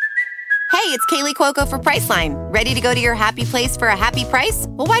 Hey, it's Kaylee Cuoco for Priceline. Ready to go to your happy place for a happy price?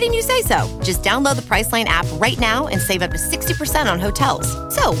 Well, why didn't you say so? Just download the Priceline app right now and save up to 60% on hotels.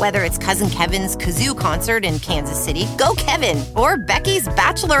 So whether it's Cousin Kevin's Kazoo Concert in Kansas City, go Kevin, or Becky's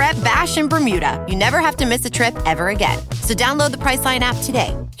Bachelorette Bash in Bermuda, you never have to miss a trip ever again. So download the Priceline app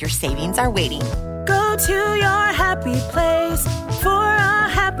today. Your savings are waiting. Go to your happy place for a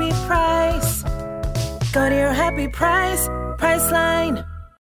happy price. Go to your happy price, Priceline.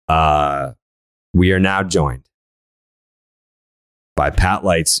 We are now joined by Pat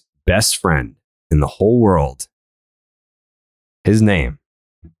Light's best friend in the whole world. His name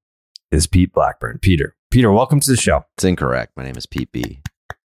is Pete Blackburn. Peter, welcome to the show. It's incorrect. My name is Pete B.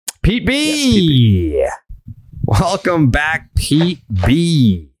 Pete B. Yes, Pete B. Welcome back, Pete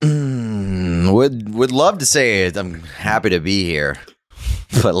B. Would love to say it. I'm happy to be here,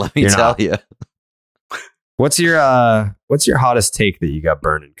 but let me tell you. What's your hottest take that you got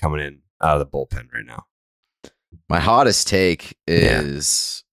burning coming in out of the bullpen right now? My hottest take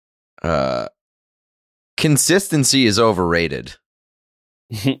is consistency is overrated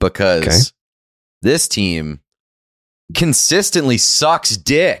because this team consistently sucks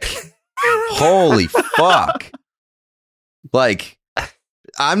dick. Holy fuck. Like,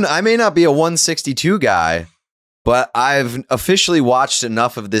 I may not be a 162 guy, but I've officially watched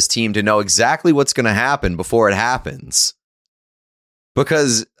enough of this team to know exactly what's going to happen before it happens.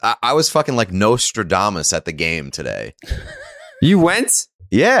 Because I was fucking like Nostradamus at the game today. You went?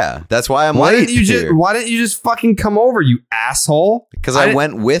 Yeah, that's why I'm why late. Why didn't you just fucking come over, you asshole? Because I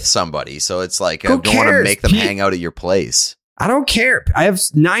went with somebody, so it's like I don't want to make them hang out at your place. I don't care. I have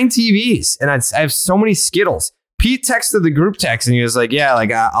 9 TVs and I have so many Skittles. Pete texted the group text and he was like, "Yeah,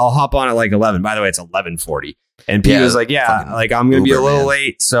 like I'll hop on at like 11." By the way, it's 11:40. And Pete was like, "Yeah, like I'm gonna be a little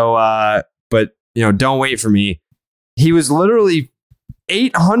late, so but you know, don't wait for me." He was literally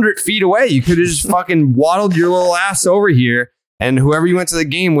 800 feet away. You could have just fucking waddled your little ass over here, and whoever you went to the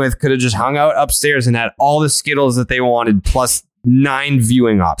game with could have just hung out upstairs and had all the Skittles that they wanted, plus 9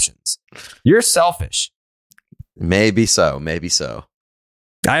 viewing options. You're selfish. Maybe so. Maybe so.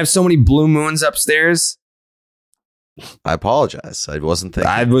 I have so many blue moons upstairs. I apologize. I wasn't thinking.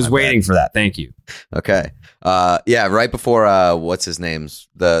 I was waiting for that. Thank you. Okay. Yeah, right before what's his name's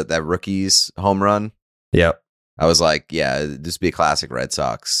that rookie's home run. Yep. I was like, yeah, this would be a classic Red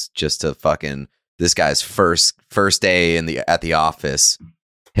Sox, just to fucking this guy's first day at the office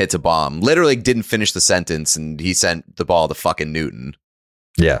hits a bomb. Literally didn't finish the sentence, and he sent the ball to fucking Newton.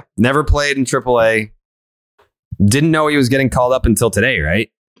 Yeah. Never played in AAA. Didn't know he was getting called up until today,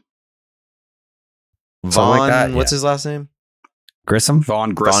 right? Vaughn, like that, what's his last name? Grissom?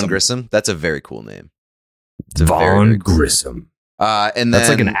 Vaughn Grissom. Vaughn Grissom. That's a very cool name. It's Vaughn very, very cool Grissom. And that's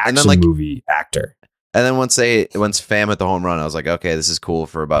then, like an action movie actor. And then once Pham hit the home run, I was like, okay, this is cool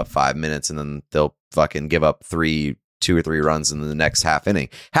for about 5 minutes, and then they'll fucking give up 2 or 3 runs in the next half inning.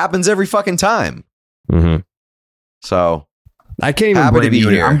 Happens every fucking time. Mm-hmm. So I can't even blame you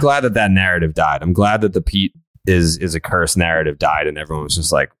here. I'm glad that narrative died. I'm glad that the Pete is a curse narrative died, and everyone was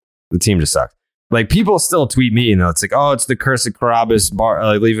just like, the team just sucks. Like, people still tweet me, it's like, oh, it's the curse of Carabas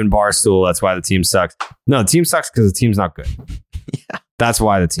leaving Barstool. That's why the team sucks. No, the team sucks because the team's not good. Yeah. That's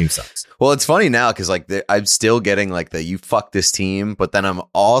why the team sucks. Well, it's funny now because like I'm still getting like the you fuck this team, but then I'm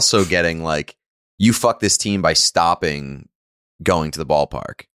also getting like you fuck this team by stopping going to the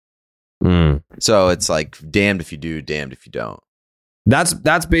ballpark. So it's like damned if you do, damned if you don't. That's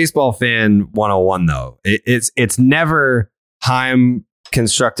baseball fan 101 though. It's never Heim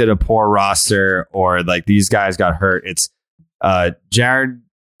constructed a poor roster or like these guys got hurt. It's Jared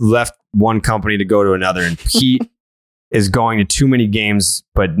left one company to go to another, and Pete is going to too many games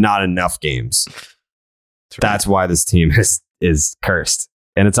but not enough games. That's why this team is cursed.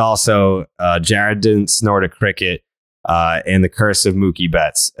 And it's also Jared didn't snort a cricket and the curse of Mookie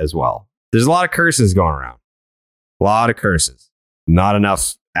Betts as well. There's a lot of curses going around. A lot of curses. Not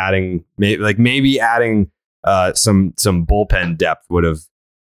enough adding, maybe adding some bullpen depth would have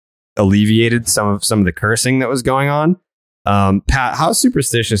alleviated some of the cursing that was going on. Pat, how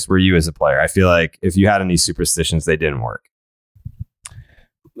superstitious were you as a player? I feel like if you had any superstitions, they didn't work.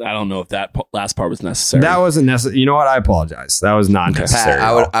 I don't know if that last part was necessary. That wasn't necessary. You know what? I apologize. That was not necessary.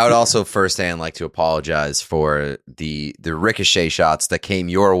 Pat, I would also firsthand like to apologize for the ricochet shots that came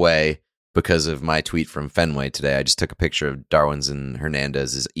your way because of my tweet from Fenway today. I just took a picture of Darwin's and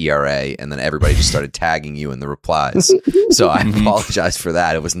Hernandez's ERA, and then everybody just started tagging you in the replies. So I apologize for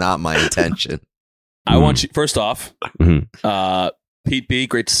that. It was not my intention. I want you, first off, Pete B,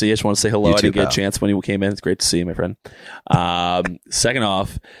 great to see you. I just want to say hello. I didn't get a chance when you came in. It's great to see you, my friend. Second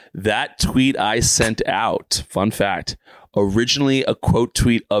off, that tweet I sent out, fun fact, originally a quote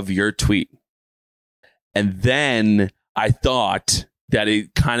tweet of your tweet. And then I thought that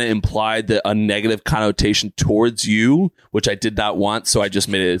it kind of implied a negative connotation towards you, which I did not want. So I just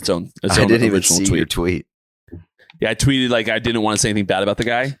made it its own I didn't even see your tweet. Yeah, I tweeted like I didn't want to say anything bad about the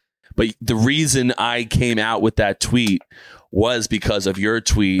guy. But the reason I came out with that tweet was because of your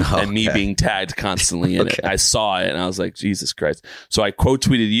tweet and me being tagged constantly in it. I saw it and I was like, Jesus Christ. So I quote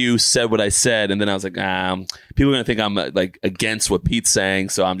tweeted you, said what I said, and then I was like, people are going to think I'm like against what Pete's saying,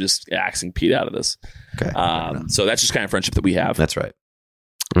 so I'm just axing Pete out of this. Okay. So that's just kind of friendship that we have. That's right.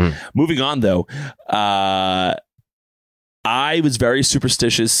 Moving on, though, I was very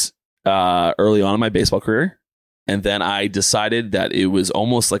superstitious early on in my baseball career. And then I decided that it was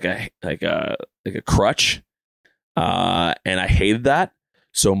almost like a crutch, and I hated that.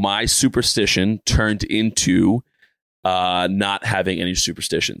 So my superstition turned into not having any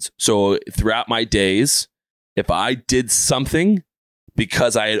superstitions. So throughout my days, if I did something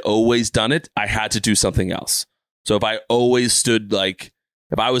because I had always done it, I had to do something else. So if I always stood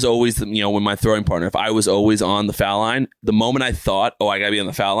if I was always with my throwing partner, if I was always on the foul line, the moment I thought, I gotta be on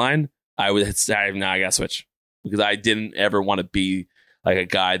the foul line, I would say, I gotta switch. Because I didn't ever want to be like a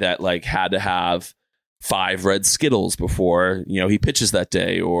guy that like had to have 5 red Skittles before, he pitches that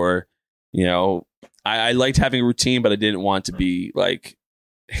day. Or, I liked having a routine, but I didn't want to be like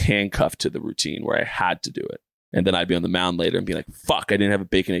handcuffed to the routine where I had to do it. And then I'd be on the mound later and be like, fuck, I didn't have a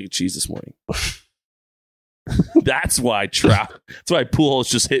bacon, egg, and cheese this morning. That's why Pujols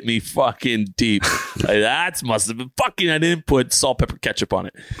just hit me fucking deep. That must have been fucking. I didn't put salt, pepper, ketchup on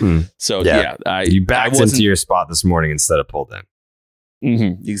it. So you backed into your spot this morning instead of pulled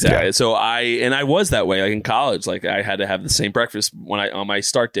in. Exactly. Yeah. So I was that way. Like in college, like I had to have the same breakfast on my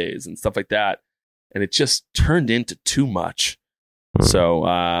start days and stuff like that, and it just turned into too much.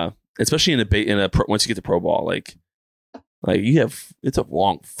 So especially once you get to pro ball, like it's a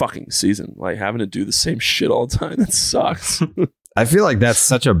long fucking season. Like having to do the same shit all the time, that sucks. I feel like that's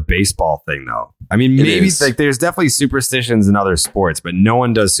such a baseball thing, though. I mean, maybe like there's definitely superstitions in other sports, but no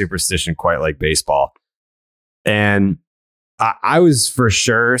one does superstition quite like baseball. And I was for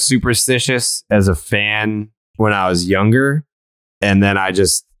sure superstitious as a fan when I was younger. And then I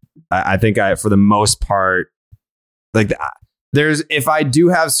think for the most part, like if I do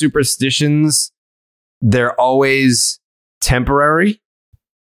have superstitions, they're always temporary.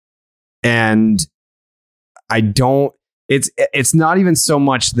 And it's not even so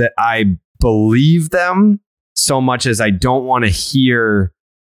much that I believe them so much as I don't want to hear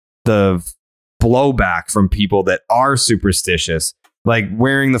the blowback from people that are superstitious. Like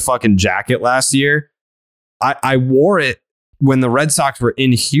wearing the fucking jacket last year. I wore it when the Red Sox were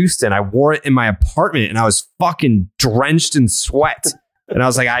in Houston. I wore it in my apartment and I was fucking drenched in sweat. And I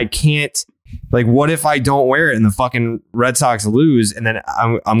was like, I can't, like, what if I don't wear it and the fucking Red Sox lose? And then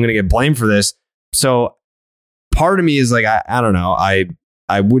I'm going to get blamed for this. So part of me is like, I don't know. I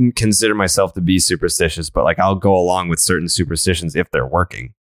wouldn't consider myself to be superstitious, but like I'll go along with certain superstitions if they're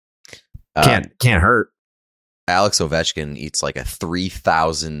working. Can't hurt. Alex Ovechkin eats like a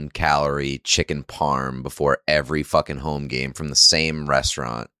 3,000 calorie chicken parm before every fucking home game from the same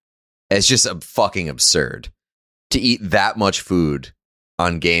restaurant. It's just fucking absurd to eat that much food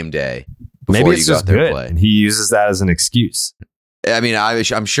on game day before Maybe it's you go just out there good. and play. And he uses that as an excuse. I mean,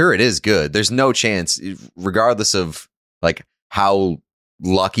 I'm sure it is good. There's no chance, regardless of like how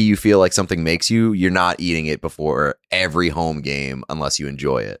lucky you feel like something makes you, you're not eating it before every home game unless you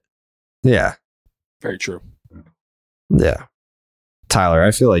enjoy it. Yeah. Very true. Yeah. Tyler,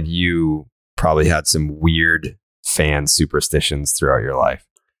 I feel like you probably had some weird fan superstitions throughout your life.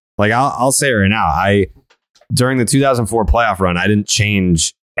 Like I'll say right now, during the 2004 playoff run, I didn't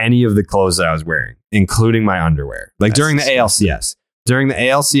change any of the clothes that I was wearing, including my underwear. Like during the ALCS. During the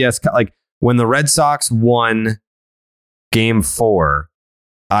ALCS, like when the Red Sox won Game 4,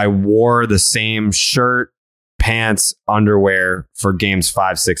 I wore the same shirt, pants, underwear for games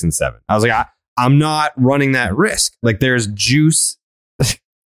 5, 6, and 7. I was like, I'm not running that risk. Like there's juice.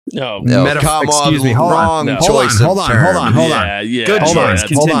 No, come excuse on, me. Hold wrong on. choice. Hold on. Yeah. Good Hold choice.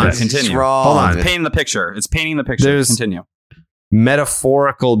 on. Continue. Wrong. Hold on. It's painting the picture. It's painting the picture. There's Continue.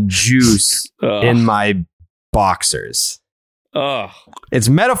 Metaphorical juice in my boxers. It's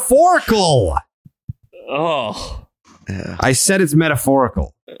metaphorical. Oh. I said it's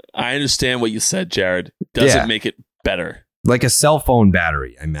metaphorical. I understand what you said, Jared. Doesn't make it better. Like a cell phone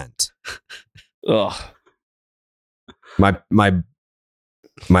battery, I meant. Ugh. My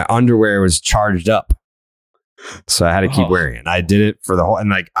underwear was charged up. So I had to keep wearing it. And I did it for the whole, and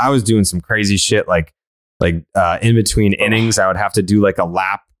like I was doing some crazy shit like in between innings, I would have to do like a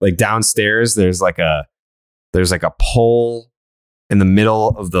lap, like downstairs. There's like a pole in the middle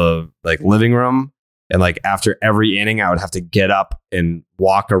of the like living room. And like after every inning, I would have to get up and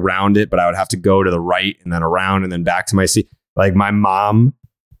walk around it, but I would have to go to the right and then around and then back to my seat. Like my mom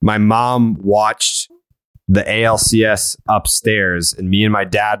watched the ALCS upstairs and me and my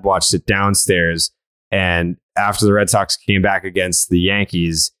dad watched it downstairs. And after the Red Sox came back against the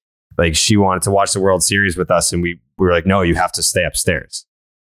Yankees, like she wanted to watch the World Series with us. And we were like, no, you have to stay upstairs.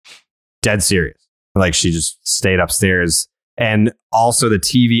 Dead serious. Like she just stayed upstairs. And also the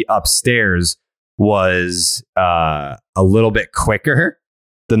TV upstairs was a little bit quicker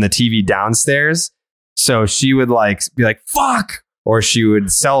than the TV downstairs. So she would like be like, fuck, or she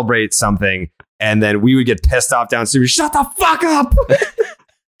would celebrate something. And then we would get pissed off downstairs. Shut the fuck up.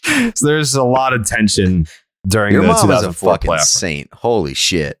 So there's a lot of tension during your the mom 2004 is a fucking playoff. saint. Holy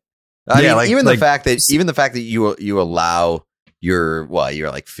shit. I mean, even the fact that you allow you're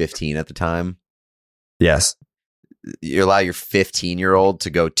like 15 at the time. Yes. You allow your 15-year-old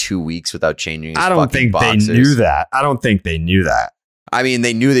to go 2 weeks without changing his I don't think boxers. they knew that. I don't think they knew that. I mean,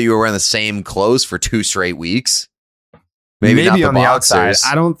 they knew that you were wearing the same clothes for 2 straight weeks. Maybe not on the outside.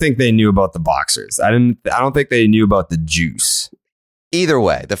 I don't think they knew about the boxers. I don't think they knew about the juice. Either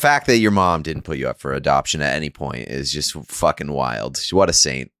way, the fact that your mom didn't put you up for adoption at any point is just fucking wild. What a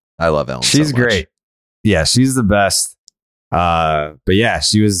saint. I love Ellen. She's so much. great. Yeah, she's the best. But yeah,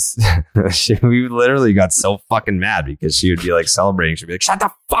 she was, we literally got so fucking mad because she would be like celebrating. She'd be like, shut the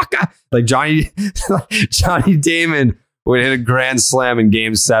fuck up. Like Johnny Damon would hit a grand slam in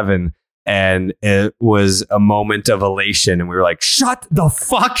Game 7 and it was a moment of elation. And we were like, shut the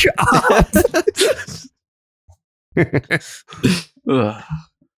fuck up.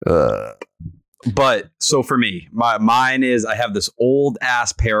 But so for me, mine is I have this old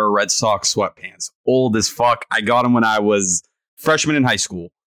ass pair of Red Sox sweatpants, old as fuck. I got them when I was freshman in high school.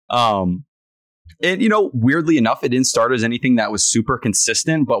 And weirdly enough, it didn't start as anything that was super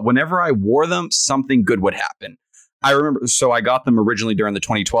consistent. But whenever I wore them, something good would happen. I remember, so I got them originally during the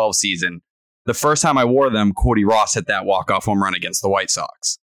 2012 season. The first time I wore them, Cody Ross hit that walk-off home run against the White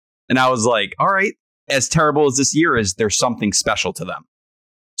Sox. And I was like, all right, as terrible as this year is, there's something special to them.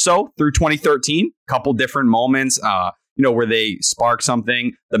 So through 2013, a couple different moments, where they sparked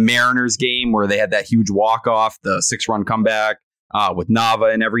something. The Mariners game where they had that huge walk-off, the 6-run comeback with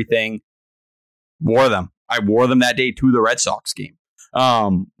Nava and everything. Wore them. I wore them that day to the Red Sox game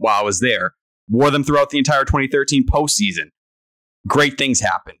while I was there. Wore them throughout the entire 2013 postseason. Great things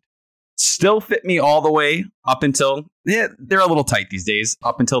happened. Still fit me all the way up until, they're a little tight these days,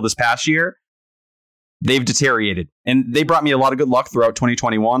 up until this past year. They've deteriorated. And they brought me a lot of good luck throughout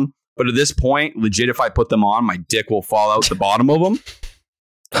 2021. But at this point, legit, if I put them on, my dick will fall out the bottom of them.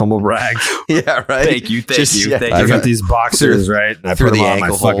 Humble brag. Yeah, right. Thank you. I got these boxers, right? And I put them on, my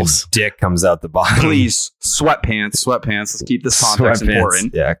fucking dick comes out the bottom. Please, sweatpants. Let's keep this context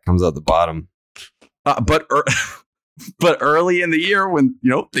important. Yeah, it comes out the bottom. But early in the year when,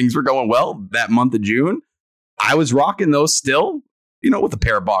 things were going well, that month of June, I was rocking those still, with a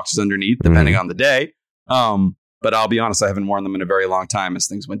pair of boxes underneath, depending on the day. But I'll be honest, I haven't worn them in a very long time as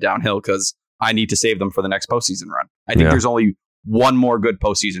things went downhill because I need to save them for the next postseason run. I think there's only one more good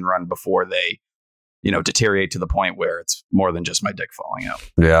postseason run before they, deteriorate to the point where it's more than just my dick falling out.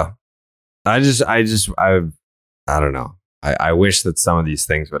 Yeah. I don't know. I wish that some of these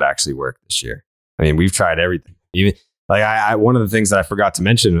things would actually work this year. I mean, we've tried everything. Even like one of the things that I forgot to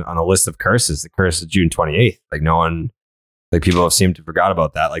mention on a list of curses, the curse of June 28th. Like no one, like people have seemed to forgot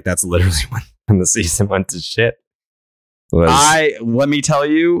about that. Like that's literally when the season went to shit. Let me tell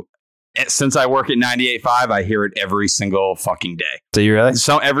you, since I work at 98.5, I hear it every single fucking day. Do you really?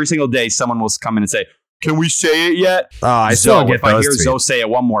 So every single day, someone will come in and say, "Can we say it yet?" Oh, I still get if those I hear tweets. Zoe say it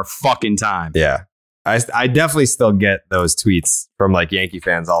one more fucking time. Yeah, I definitely still get those tweets from like Yankee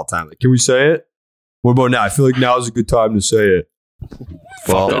fans all the time. Like, can we say it? What about now? I feel like now is a good time to say it.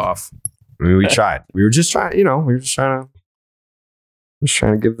 Fuck off. I mean, we tried. We were just trying. We were just trying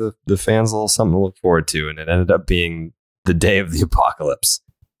to give the fans a little something to look forward to, and it ended up being the day of the apocalypse.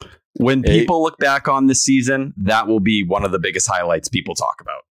 When people look back on this season, that will be one of the biggest highlights people talk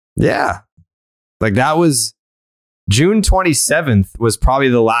about. Yeah. Like that was June 27th was probably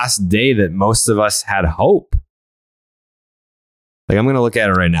the last day that most of us had hope. Like I'm going to look at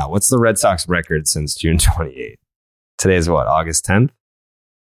it right now. What's the Red Sox record since June 28th? Today is what? August 10th?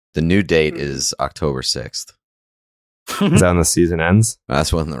 The new date is October 6th. Is that when the season ends?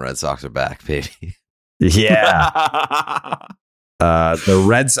 That's when the Red Sox are back, baby. Yeah. The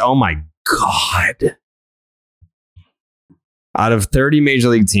Reds, oh my God. Out of 30 major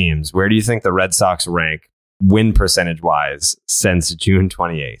league teams, where do you think the Red Sox rank win percentage wise since June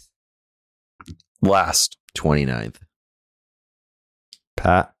 28th? Last. 29th.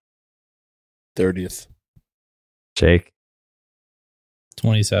 Pat? 30th. Jake?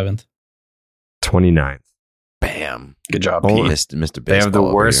 27th. 29th. Bam. Good job, Pete. Mr. Baseball. They have the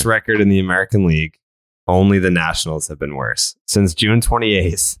worst record in the American League. Only the Nationals have been worse. Since June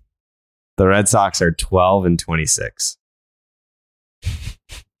 28th, the Red Sox are 12-26.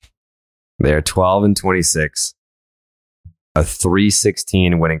 They are 12-26. A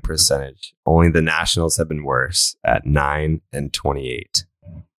 .316 winning percentage. Only the Nationals have been worse at 9-28.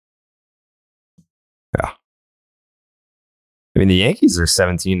 Yeah. I mean, the Yankees are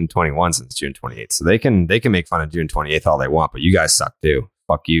 17-21 since June 28th, so they can make fun of June 28th all they want, but you guys suck too.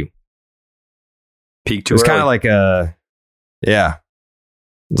 Fuck you. Peak too It's early. kind of like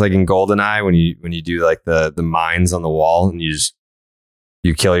it's like in GoldenEye when you do like the mines on the wall and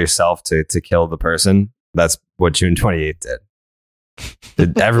you kill yourself to kill the person. That's what June 28th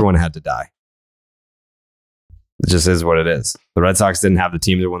did. Everyone had to die. It just is what it is. The Red Sox didn't have the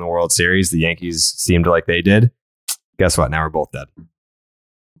team to win the World Series. The Yankees seemed like they did. Guess what? Now we're both dead.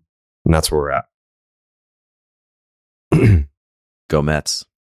 And that's where we're at. Go Mets.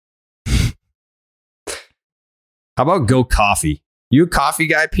 How about go coffee? You a coffee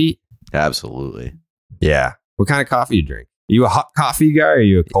guy, Pete? Absolutely. Yeah. What kind of coffee you drink? You a hot coffee guy or are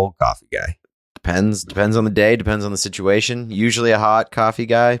you a cold coffee guy? Depends on the day, depends on the situation. Usually a hot coffee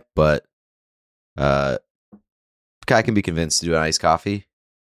guy, but I can be convinced to do an iced coffee.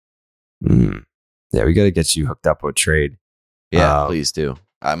 Yeah, we got to get you hooked up with Trade. Yeah, please do.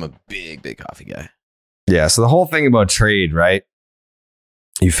 I'm a big coffee guy. Yeah, so the whole thing about Trade, right?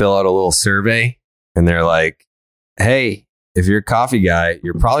 You fill out a little survey and they're like, hey, if you're a coffee guy,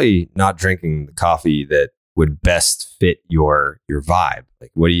 you're probably not drinking the coffee that would best fit your vibe.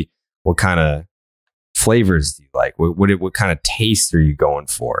 Like, what kind of flavors do you like? What kind of taste are you going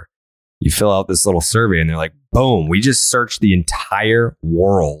for? You fill out this little survey and they're like, boom, we just searched the entire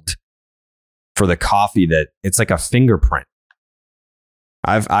world for the coffee that it's like a fingerprint.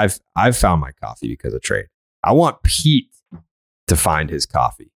 I've found my coffee because of Trade. I want Pete to find his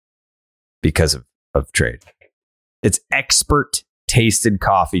coffee because of Trade. It's expert tasted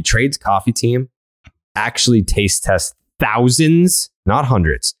coffee. Trade's coffee team actually taste tests thousands, not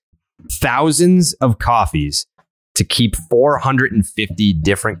hundreds, thousands of coffees to keep 450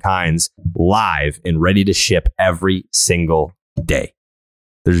 different kinds live and ready to ship every single day.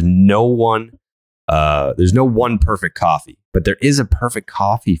 There's no one perfect coffee, but there is a perfect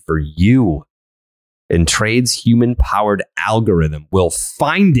coffee for you. And Trade's human-powered algorithm will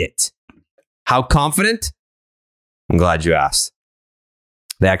find it. How confident? I'm glad you asked.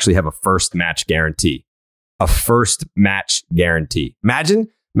 They actually have a first match guarantee. A first match guarantee. Imagine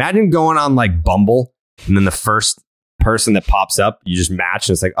going on like Bumble, and then the first person that pops up, you just match,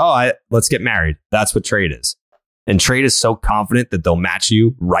 and it's like, let's get married. That's what Trade is. And Trade is so confident that they'll match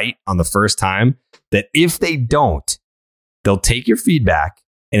you right on the first time that if they don't, they'll take your feedback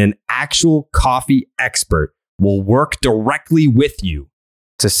and an actual coffee expert will work directly with you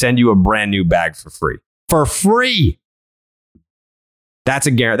to send you a brand new bag for free. For free. That's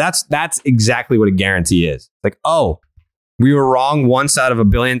exactly what a guarantee is. Like, we were wrong once out of a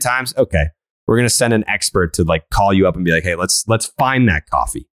billion times. Okay, we're going to send an expert to like call you up and be like, hey, let's find that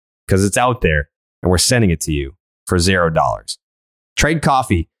coffee because it's out there and we're sending it to you for $0. Trade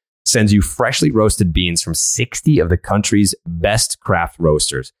Coffee sends you freshly roasted beans from 60 of the country's best craft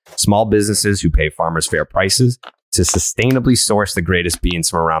roasters, small businesses who pay farmers fair prices to sustainably source the greatest beans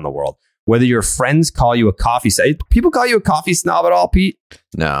from around the world. Whether your friends call you a coffee snob, people call you a coffee snob at all, Pete?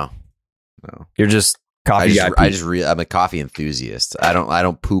 No. You're just coffee guy. I'm a coffee enthusiast. I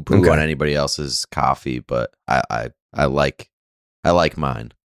don't poo poo on anybody else's coffee, but I like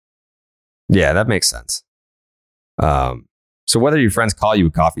mine. Yeah, that makes sense. So whether your friends call you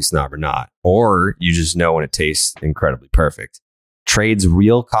a coffee snob or not, or you just know when it tastes incredibly perfect, Trade's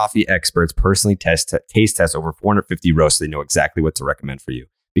real coffee experts personally taste test over 450 roasts. So they know exactly what to recommend for you.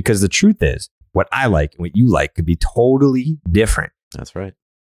 Because the truth is, what I like and what you like could be totally different. That's right.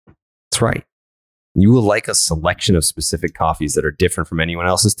 That's right. You will like a selection of specific coffees that are different from anyone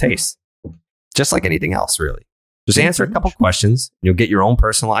else's taste. Just like anything else, really. Just answer a couple questions. And you'll get your own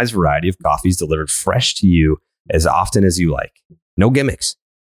personalized variety of coffees delivered fresh to you as often as you like. No gimmicks.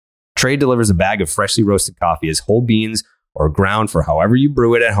 Trade delivers a bag of freshly roasted coffee as whole beans or ground for however you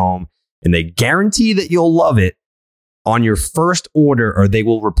brew it at home. And they guarantee that you'll love it on your first order or they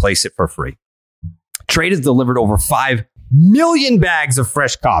will replace it for free. Trade has delivered over 5 million bags of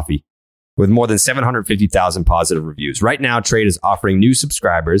fresh coffee with more than 750,000 positive reviews. Right now, Trade is offering new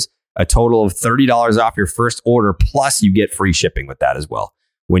subscribers a total of $30 off your first order, plus you get free shipping with that as well.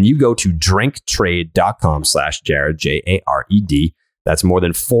 When you go to drinktrade.com/Jared, Jared, that's more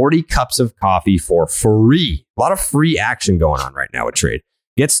than 40 cups of coffee for free. A lot of free action going on right now with Trade.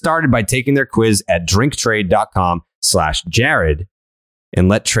 Get started by taking their quiz at drinktrade.com/Jared and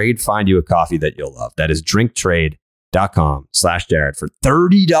let Trade find you a coffee that you'll love. That is drinktrade.com/Jared for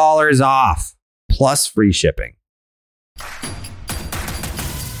 $30 off plus free shipping.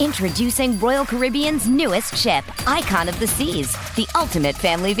 Introducing Royal Caribbean's newest ship, Icon of the Seas, the ultimate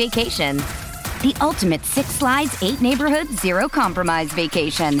family vacation. The ultimate 6 slides, 8 neighborhoods, 0 compromise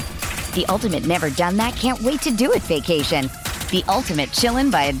vacation. The ultimate never done that, can't wait to do it vacation. The ultimate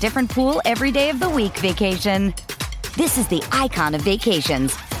chillin' by a different pool every day of the week vacation. This is the Icon of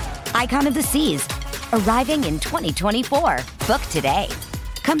vacations. Icon of the Seas, arriving in 2024. Book today.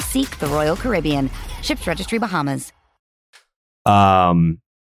 Come seek the Royal Caribbean. Ships Registry, Bahamas.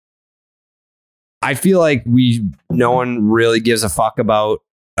 I feel like no one really gives a fuck about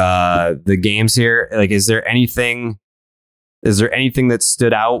the games here. Like, is there anything that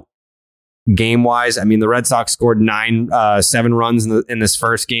stood out game wise? I mean, the Red Sox scored 7 runs in this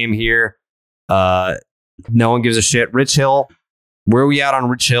first game here. No one gives a shit. Rich Hill, where are we at on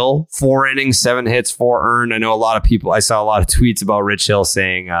Rich Hill? 4 innings, 7 hits, 4 earned. I know I saw a lot of tweets about Rich Hill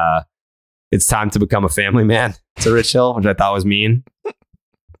saying it's time to become a family man to Rich Hill, which I thought was mean.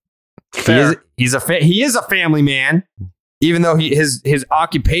 He is a family man, even though his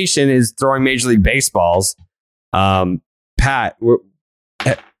occupation is throwing Major League Baseballs. Pat, where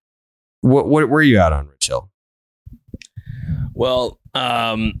are you at on Rich Hill? Well,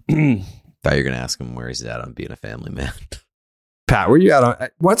 thought you were going to ask him where he's at on being a family man. Pat, where you at on?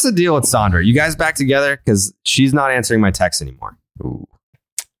 What's the deal with Sandra? You guys back together? Because she's not answering my texts anymore. Ooh.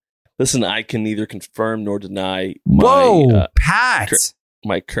 Listen, I can neither confirm nor deny. Pat.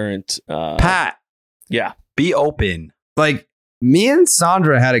 My current Pat. Yeah. Be open. Like, me and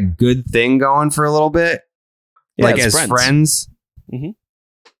Sandra had a good thing going for a little bit. Yeah, like as friends. Mm-hmm.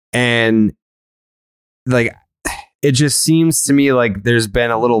 And like, it just seems to me like there's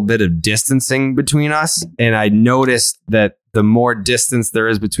been a little bit of distancing between us. And I noticed that the more distance there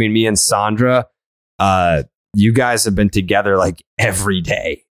is between me and Sandra, you guys have been together like every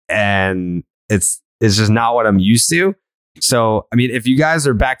day. And it's just not what I'm used to. So, I mean, if you guys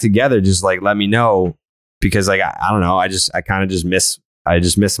are back together, just like let me know, because like, I don't know. I kind of just miss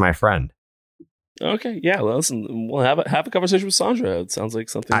my friend. Okay. Yeah. Well, listen, we'll have a conversation with Sandra. It sounds like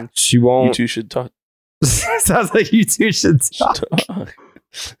something she won't. You two should talk. Sounds like you two should talk.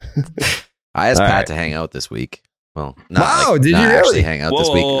 I asked Pat to hang out this week. Well, did you really actually hang out this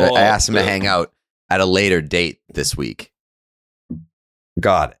week? I asked him to hang out at a later date this week.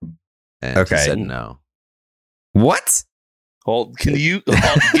 Got it. And okay. He said no. What? Well, can you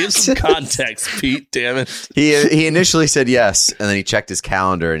give some context, Pete? Damn it. He initially said yes, and then he checked his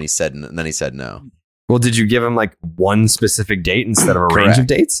calendar and then he said no. Well, did you give him like one specific date instead of a range of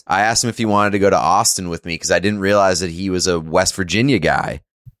dates? I asked him if he wanted to go to Austin with me because I didn't realize that he was a West Virginia guy.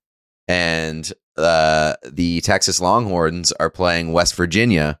 And the Texas Longhorns are playing West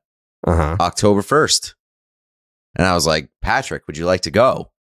Virginia October 1st. And I was like, Patrick, would you like to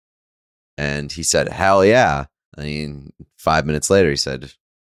go? And he said, hell yeah. I mean, 5 minutes later, he said,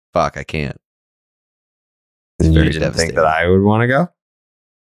 fuck, I can't. You didn't think that I would want to go?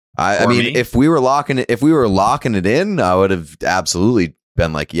 I mean, if we were locking it in, I would have absolutely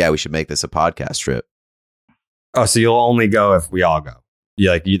been like, yeah, we should make this a podcast trip. Oh, so you'll only go if we all go.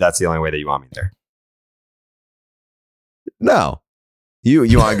 That's the only way that you want me there. No.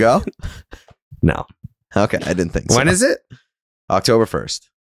 You want to go? No. Okay, I didn't think so. When is it? October 1st.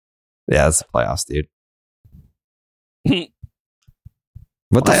 Yeah, that's the playoffs, dude.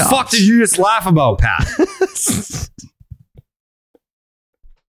 What Playoffs. The fuck did you just laugh about, Pat?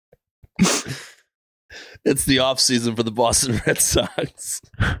 It's the off season for the Boston Red Sox.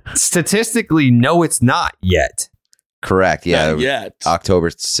 Statistically, no, it's not yet. Correct. Yeah. Not yet. October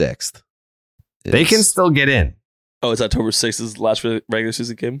 6th. They can still get in. Oh, it's October 6th is the last regular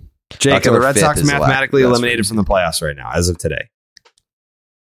season game? Jake, October the Red 5th Sox is mathematically the last eliminated from the playoffs right now, as of today.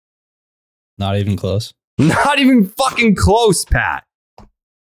 Not even close. Not even fucking close, Pat.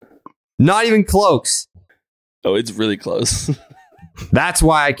 Not even close. Oh, it's really close. That's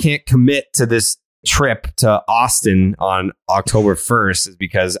why I can't commit to this trip to Austin on October 1st, is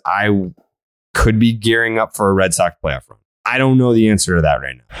because I could be gearing up for a Red Sox playoff run. I don't know the answer to that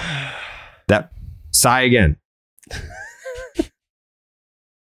right now. Sigh again.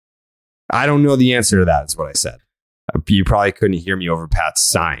 I don't know the answer to that, is what I said. You probably couldn't hear me over Pat's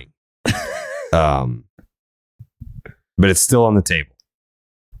sighing. But it's still on the table.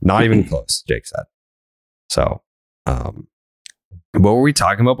 Not even close, Jake said. So, what were we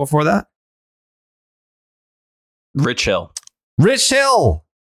talking about before that? Rich Hill. Rich Hill!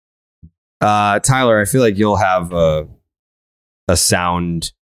 Tyler, I feel like you'll have a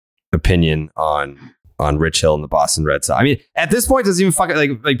sound opinion on Rich Hill and the Boston Red Sox. I mean, at this point, it doesn't even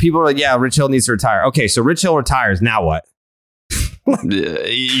fucking like people are like, yeah, Rich Hill needs to retire. Okay, so Rich Hill retires. Now what?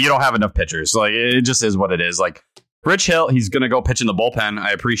 You don't have enough pitchers. Like, it just is what it is. Like, Rich Hill, he's going to go pitch in the bullpen.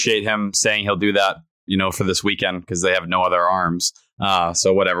 I appreciate him saying he'll do that, for this weekend because they have no other arms.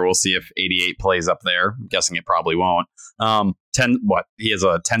 So whatever, we'll see if 88 plays up there. I'm guessing it probably won't. He has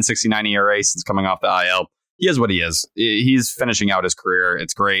a 10.69 ERA since coming off the IL. He is what he is. He's finishing out his career.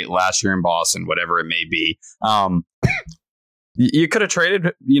 It's great. Last year in Boston, whatever it may be. You could have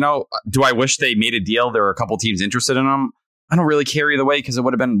traded, do I wish they made a deal? There were a couple teams interested in him. I don't really care either way because it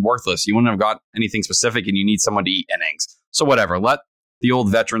would have been worthless. You wouldn't have got anything specific and you need someone to eat innings. So whatever, let the old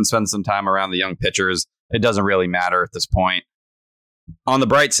veterans spend some time around the young pitchers. It doesn't really matter at this point. On the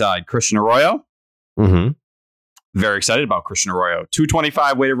bright side, Christian Arroyo. Mm-hmm. Very excited about Christian Arroyo.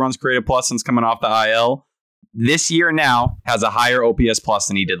 225 weighted runs created plus since coming off the IL. This year now has a higher OPS plus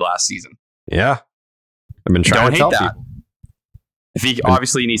than he did last season. Yeah. I've been trying to tell people. If he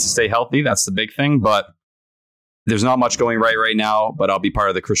obviously needs to stay healthy, that's the big thing, but there's not much going right now, but I'll be part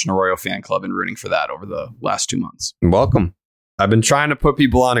of the Christian Arroyo fan club and rooting for that over the last 2 months. Welcome. I've been trying to put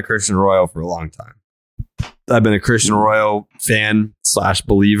people on a Christian Arroyo for a long time. I've been a Christian Arroyo fan /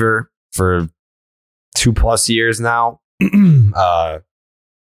 believer for 2+ years now.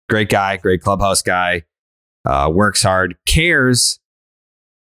 Great guy, great clubhouse guy, works hard, cares.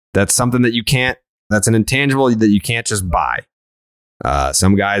 That's something that that's an intangible that you can't just buy.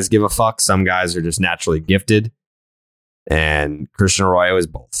 Some guys give a fuck. Some guys are just naturally gifted. And Christian Arroyo is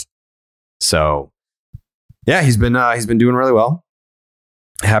both. So, yeah, he's been doing really well.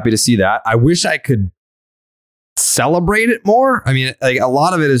 Happy to see that. I wish I could celebrate it more. I mean, like a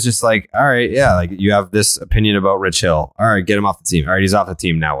lot of it is just like, all right, yeah, like you have this opinion about Rich Hill. All right, get him off the team. All right, he's off the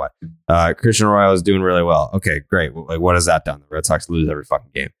team. Now what? Christian Arroyo is doing really well. Okay, great. Like, what has that done? The Red Sox lose every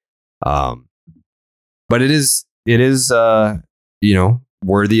fucking game. But it is, you know,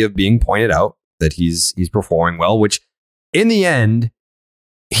 worthy of being pointed out that he's performing well, which in the end,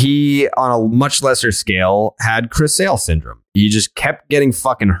 he, on a much lesser scale, had Chris Sale syndrome. He just kept getting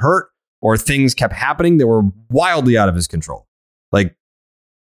fucking hurt, or things kept happening that were wildly out of his control. Like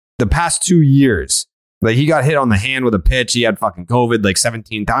the past 2 years, like he got hit on the hand with a pitch. He had fucking COVID like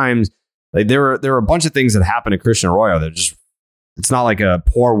 17 times. Like there were a bunch of things that happened to Christian Arroyo that just, it's not like a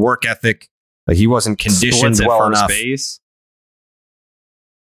poor work ethic. Like he wasn't conditioned well enough. Base.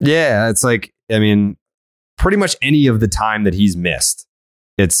 Yeah, it's like, I mean, pretty much any of the time that he's missed,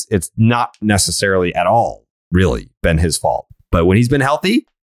 it's not necessarily at all really been his fault. But when he's been healthy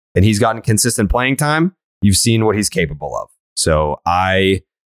and he's gotten consistent playing time, you've seen what he's capable of. So I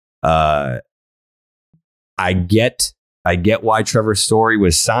get why Trevor Story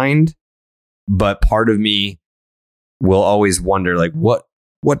was signed, but part of me will always wonder, like, what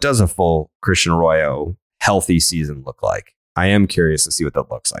does a full Christian Arroyo healthy season look like? I am curious to see what that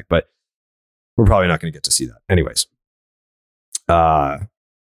looks like, but we're probably not going to get to see that. Anyways,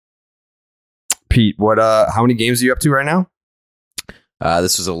 Pete, how many games are you up to right now?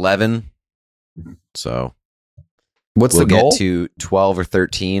 This was 11. So what's we'll the goal? Get to 12 or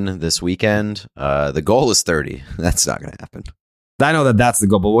 13 this weekend. The goal is 30. That's not going to happen. I know that's the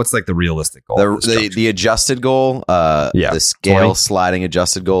goal, but what's like the realistic goal? The adjusted goal, the scale 20? sliding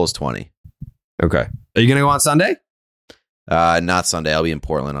adjusted goal is 20. Okay. Are you going to go on Sunday? Not Sunday. I'll be in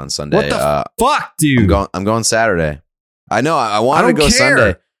Portland on Sunday. What the fuck, dude? I'm going Saturday. I know. I wanted to go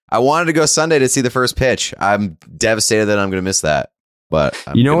Sunday. I wanted to go Sunday to see the first pitch. I'm devastated that I'm going to miss that. But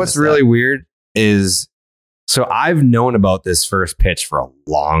you know what's really weird is, so I've known about this first pitch for a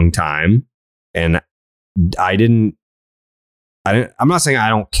long time, and I'm not saying I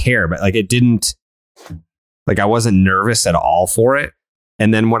don't care, but like I wasn't nervous at all for it.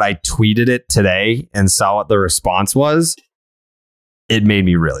 And then when I tweeted it today and saw what the response was, it made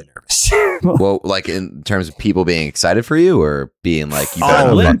me really nervous. Well, like in terms of people being excited for you, or being like, you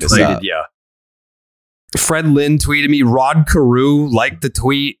better Lynn fuck this tweeted, up. yeah. Fred Lynn tweeted me. Rod Carew liked the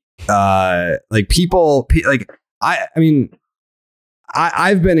tweet. Like people, like I mean,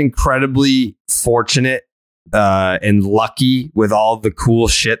 I've been incredibly fortunate and lucky with all the cool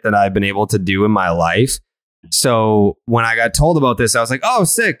shit that I've been able to do in my life. So when I got told about this, I was like, oh,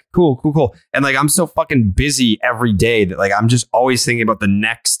 sick. Cool. And like, I'm so fucking busy every day that like, I'm just always thinking about the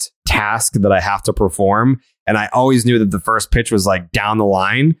next task that I have to perform. And I always knew that the first pitch was like down the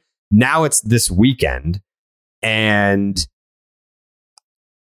line. Now it's this weekend. And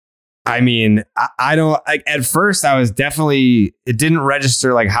I mean, I don't like, at first I was definitely, it didn't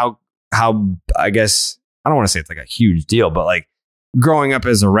register like how I guess, I don't want to say it's like a huge deal, but like, growing up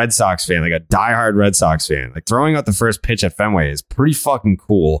as a Red Sox fan, like a diehard Red Sox fan, like throwing out the first pitch at Fenway is pretty fucking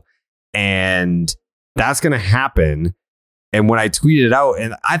cool. And that's going to happen. And when I tweeted it out,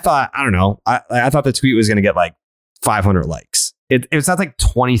 and I thought, I don't know, I thought the tweet was going to get like 500 likes. It's not like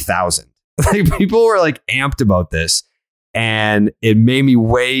 20,000. Like people were like amped about this, and it made me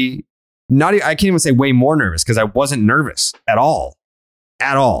I can't even say way more nervous, because I wasn't nervous at all.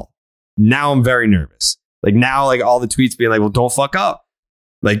 Now I'm very nervous. Like now, like all the tweets being like, well, don't fuck up.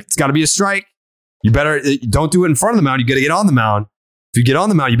 Like it's got to be a strike. You don't do it in front of the mound. You got to get on the mound. If you get on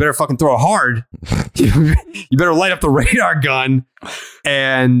the mound, you better fucking throw it hard. You better light up the radar gun.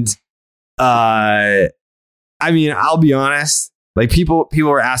 And I mean, I'll be honest. Like people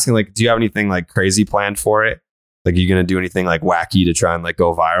were asking, like, do you have anything like crazy planned for it? Like, are you gonna do anything like wacky to try and like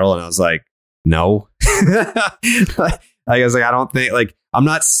go viral? And I was like, no. I was like, I don't think, like, I'm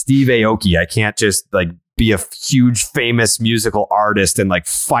not Steve Aoki. I can't just like be a huge famous musical artist and like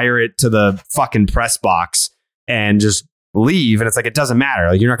fire it to the fucking press box and just leave. And it's like, it doesn't matter.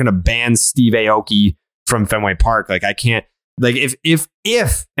 Like, you're not going to ban Steve Aoki from Fenway Park. Like, I can't, like, if,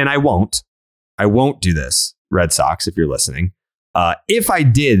 and I won't do this, Red Sox, if you're listening. If I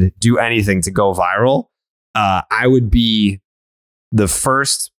did do anything to go viral, I would be the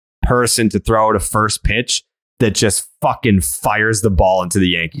first person to throw out a first pitch that just fucking fires the ball into the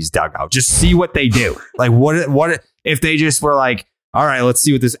Yankees dugout. Just see what they do. Like, what if they just were like, all right, let's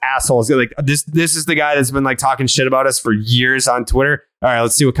see what this asshole is like. This is the guy that's been like talking shit about us for years on Twitter. All right,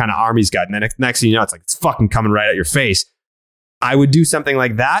 let's see what kind of arm he's got. And then next thing you know, it's like, it's fucking coming right at your face. I would do something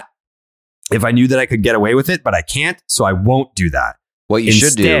like that if I knew that I could get away with it, but I can't. So I won't do that. What you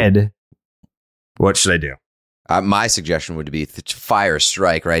should do. What should I do? My suggestion would be to fire a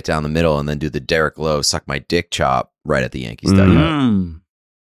strike right down the middle and then do the Derek Lowe suck my dick chop right at the Yankees dugout.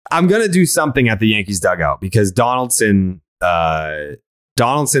 I'm going to do something at the Yankees dugout because Donaldson and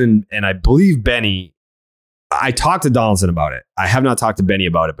I believe Benny, I talked to Donaldson about it. I have not talked to Benny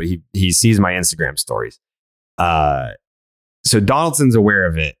about it, but he sees my Instagram stories. So Donaldson's aware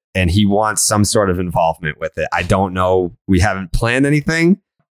of it and he wants some sort of involvement with it. I don't know. We haven't planned anything.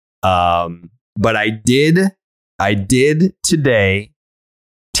 But I did today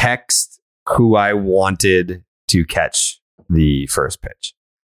text who I wanted to catch the first pitch.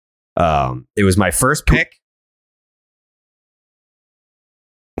 It was my first pick.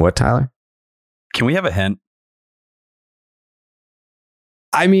 What, Tyler? Can we have a hint?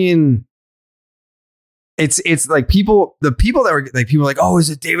 I mean, it's like the people that were like, people were like, oh, is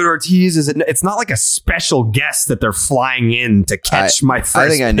it David Ortiz? Is it? It's not like a special guest that they're flying in to catch my first pitch. I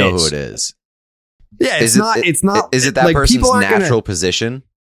think I know who it is. Yeah, it's not. Is it that like, person's natural position?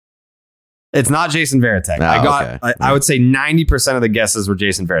 It's not Jason Varitek. Oh, I would say 90% of the guesses were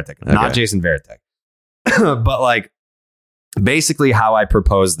Jason Varitek, not Jason Varitek. But like, basically, how I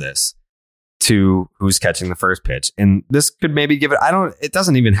propose this to who's catching the first pitch, and this could maybe give it. It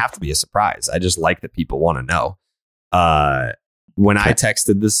doesn't even have to be a surprise. I just like that people want to know. When I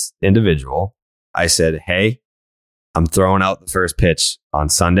texted this individual, I said, "Hey, I'm throwing out the first pitch on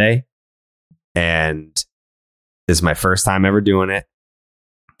Sunday, and this is my first time ever doing it.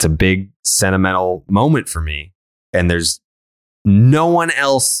 It's a big sentimental moment for me. And there's no one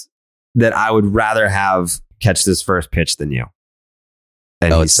else that I would rather have catch this first pitch than you."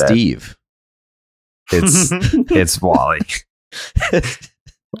 And he said, Steve. It's Wally.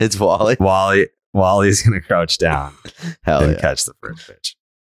 It's Wally. Wally's going to crouch down and catch the first pitch.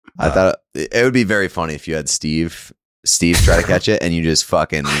 I thought it would be very funny if you had Steve try to catch it and you just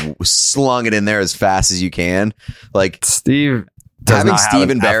fucking slung it in there as fast as you can. Like Steve. Having Steve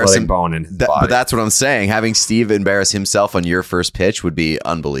embarrass him, bone in his body. But that's what I'm saying. Having Steve embarrass himself on your first pitch would be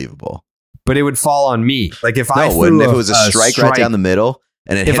unbelievable. But it would fall on me. Like if it was a strike right down the middle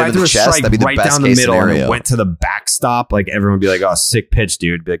and it hit him in the chest, that'd be the right best down the case middle scenario. And it went to the backstop. Like everyone would be like, "Oh, sick pitch,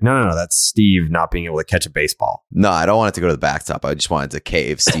 dude." Be like, no, that's Steve not being able to catch a baseball. No, I don't want it to go to the backstop. I just wanted to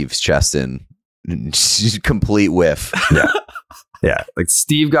cave Steve's chest in. Complete whiff. Yeah, like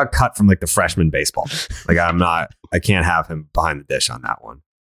Steve got cut from like the freshman baseball. Like I can't have him behind the dish on that one.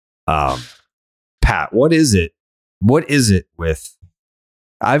 Pat, what is it? What is it with?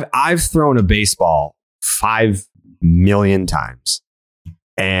 I've thrown a baseball 5 million times,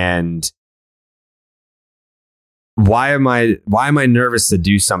 and why am I nervous to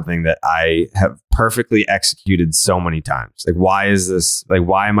do something that I have perfectly executed so many times? Like, why is this? Like,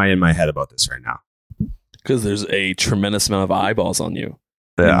 why am I in my head about this right now? Because there's a tremendous amount of eyeballs on you.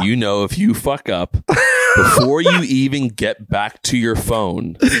 Yeah. And you know if you fuck up, before you even get back to your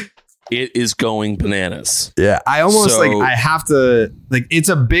phone, it is going bananas. Yeah, I almost I have to, like, it's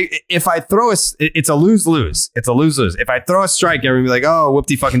a big, if I throw it's a lose-lose. It's a lose-lose. If I throw a strike, everyone will be like, oh,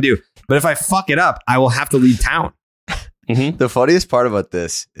 whoop-de-fucking-do. But if I fuck it up, I will have to leave town. Mm-hmm. The funniest part about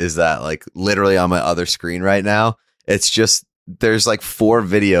this is that, like, literally on my other screen right now, it's just, there's like 4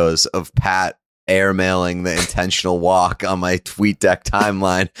 videos of Pat airmailing the intentional walk on my TweetDeck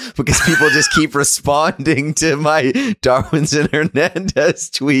timeline because people just keep responding to my Darwinson Hernandez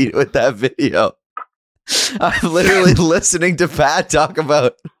tweet with that video. I'm literally listening to Pat talk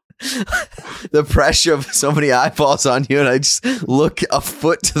about the pressure of so many eyeballs on you, and I just look a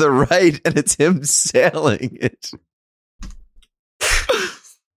foot to the right and it's him sailing it.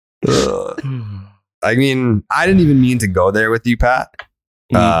 I mean, I didn't even mean to go there with you, Pat.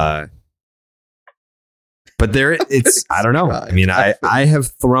 But it's I don't know. I mean, I have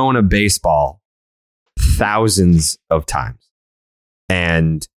thrown a baseball thousands of times,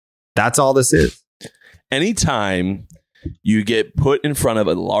 and that's all this is. Anytime you get put in front of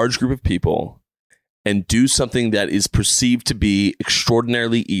a large group of people and do something that is perceived to be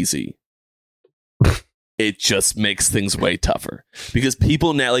extraordinarily easy, it just makes things way tougher because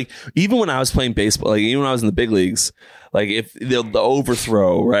people now, like, even when I was playing baseball, like even when I was in the big leagues, like if the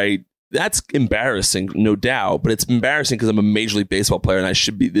overthrow, right? That's embarrassing, no doubt, but it's embarrassing because I'm a Major League Baseball player and I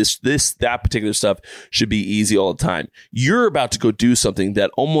should be that particular stuff should be easy all the time. You're about to go do something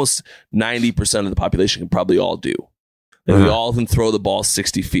that almost 90% of the population can probably all do. Like we all can throw the ball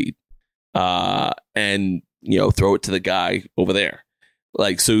 60 feet and, throw it to the guy over there.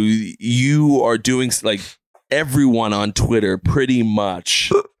 Like, so you are doing, like, everyone on Twitter pretty much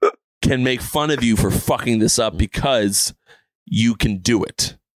can make fun of you for fucking this up because you can do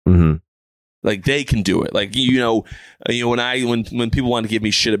it. Mm-hmm. Like they can do it. Like when people want to give me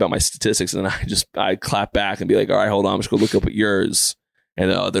shit about my statistics, and I clap back and be like, all right, hold on, I'm just gonna look up at yours,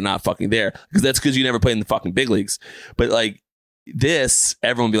 and they're not fucking there because that's because you never played in the fucking big leagues. But like this,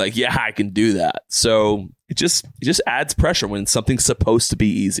 everyone will be like, yeah, I can do that. So it just adds pressure when something's supposed to be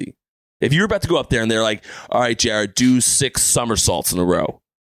easy. If you're about to go up there and they're like, all right, Jared, do 6 somersaults in a row.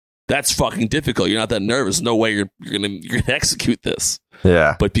 That's fucking difficult. You're not that nervous. No way you're gonna execute this.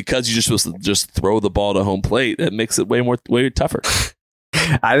 Yeah. But because you're supposed to just throw the ball to home plate, that makes it way tougher.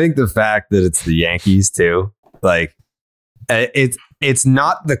 I think the fact that it's the Yankees too, like it's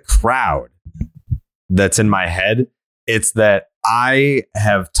not the crowd that's in my head. It's that I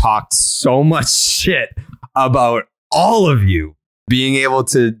have talked so much shit about all of you being able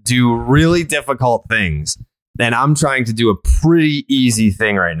to do really difficult things. And I'm trying to do a pretty easy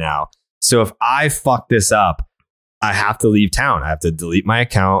thing right now. So if I fuck this up, I have to leave town. I have to delete my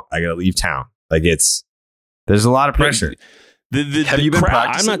account. I got to leave town. Like there's a lot of pressure. Have you been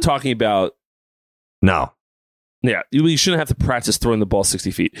practicing? I'm not talking about. No. Yeah, you shouldn't have to practice throwing the ball 60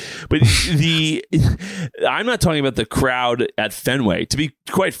 feet. But I'm not talking about the crowd at Fenway. To be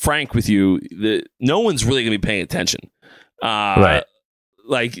quite frank with you, no one's really going to be paying attention. Right.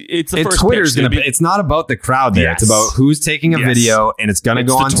 Like it's the first Twitter's pitch. It's not about the crowd there. Yes. It's about who's taking a video, and it's going to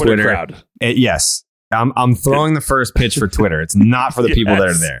go on Twitter. Crowd. Yes, I'm throwing the first pitch for Twitter. It's not for the people that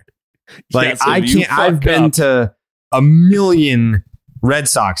are there. Like I can't. I've been to a million Red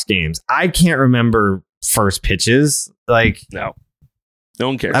Sox games. I can't remember first pitches. Like no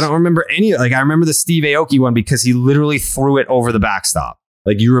one cares. I don't remember any. Like I remember the Steve Aoki one because he literally threw it over the backstop.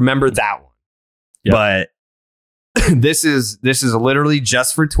 Like you remember that one, but. This is literally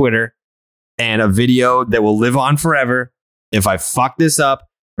just for Twitter and a video that will live on forever. If I fuck this up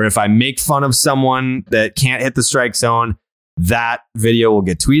or if I make fun of someone that can't hit the strike zone, that video will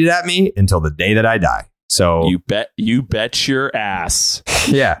get tweeted at me until the day that I die. So you bet your ass.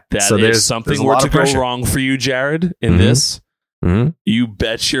 Yeah. That so if something were to go wrong for you, Jared, in this, you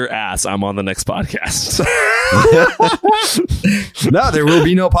bet your ass I'm on the next podcast. No, there will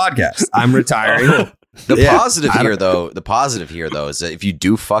be no podcast. I'm retiring. The positive here though is that if you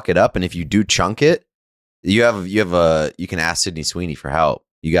do fuck it up and if you do chunk it, you can ask Sydney Sweeney for help.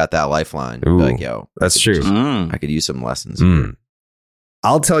 You got that lifeline. Ooh, like, yo, that's true. I could use some lessons here.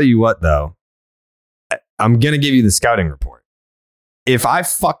 I'll tell you what though. I'm gonna give you the scouting report. If I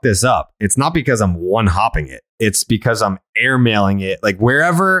fuck this up, it's not because I'm one-hopping it. It's because I'm airmailing it. Like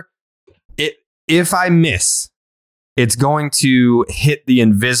wherever if I miss, it's going to hit the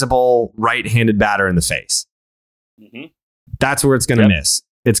invisible right-handed batter in the face. Mm-hmm. That's where it's going to miss.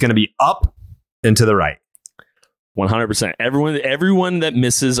 It's going to be up and to the right. 100%. Everyone that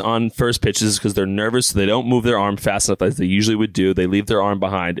misses on first pitches is because they're nervous, so they don't move their arm fast enough as they usually would do. They leave their arm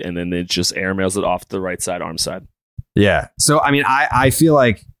behind, and then it just airmails it off the right side, arm side. Yeah. So, I mean, I feel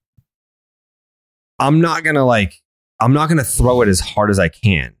like I'm not going to throw it as hard as I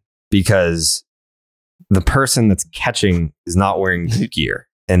can because the person that's catching is not wearing gear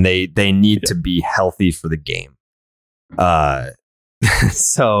and they need to be healthy for the game.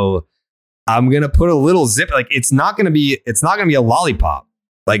 So I'm going to put a little zip. Like it's not going to be a lollipop.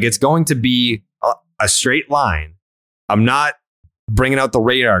 Like it's going to be a straight line. I'm not bringing out the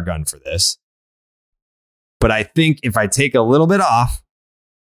radar gun for this, but I think if I take a little bit off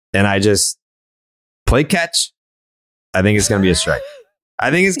and I just play catch, I think it's going to be a strike.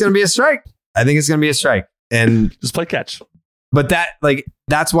 And just play catch. But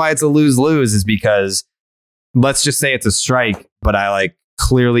that's why it's a lose-lose is because let's just say it's a strike, but I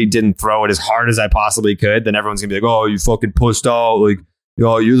clearly didn't throw it as hard as I possibly could. Then everyone's gonna be like, oh, you fucking pushed out. Like,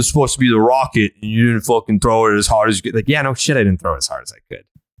 you're supposed to be the Rocket and you didn't fucking throw it as hard as you could. Like, yeah, no shit, I didn't throw it as hard as I could.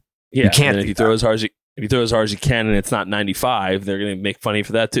 Yeah, you can't. If you throw as hard as you can and it's not 95, they're gonna make fun of you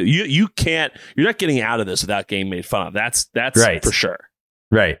for that too. You can't. You're not getting out of this without getting made fun of. That's right. For sure.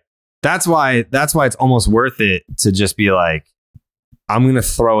 Right. That's why it's almost worth it to just be like, I'm going to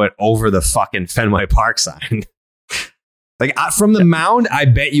throw it over the fucking Fenway Park sign. From the mound, I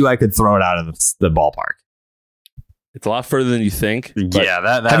bet you I could throw it out of the ballpark. It's a lot further than you think. Yeah,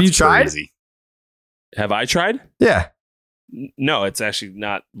 that's have you tried? Crazy. Have I tried? Yeah. No, it's actually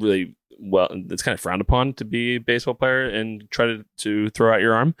not really well. It's kind of frowned upon to be a baseball player and try to throw out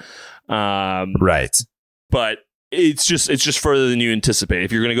your arm. Right. But it's just further than you anticipate.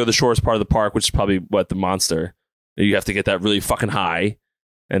 If you're going to go the shortest part of the park, which is probably the Monster, you have to get that really fucking high,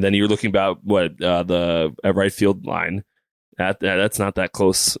 and then you're looking about the right field line. That's not that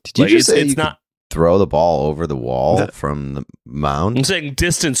close. Did you just say it's not? throw the ball over the wall from the mound? I'm saying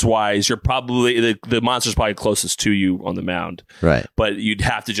distance-wise, you're probably the monster's probably closest to you on the mound, right? But you'd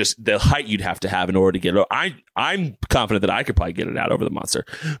have to the height you'd have to have in order to get it. I'm confident that I could probably get it out over the monster,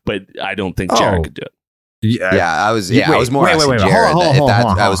 but I don't think Jared could do it. I was more asking Jared.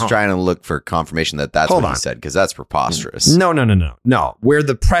 I was trying to look for confirmation that that's what he said, because that's preposterous. No. Where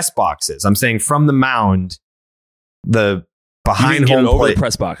the press box is, I'm saying from the mound, the behind home over plate the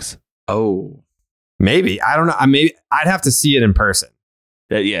press box. Oh, maybe, I don't know. Maybe I'd have to see it in person.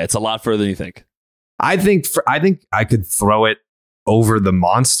 Yeah, it's a lot further than you think. I think I could throw it over the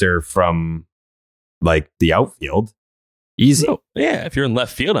monster from like the outfield, easy. Oh, yeah, if you're in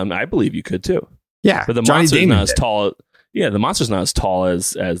left field, I believe you could too. Yeah, but the monster's not as tall. Yeah, the monster's not as tall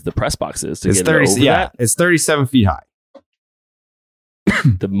as the press box is. It's 30. Yeah, it's 37 feet high.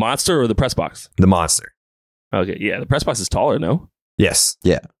 The monster or the press box? The monster. Okay, yeah, the press box is taller. No. Yes.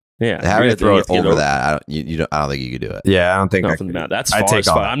 Yeah. Yeah. Having to throw it over that, I don't think you could do it. Yeah, I don't think I could. That's far as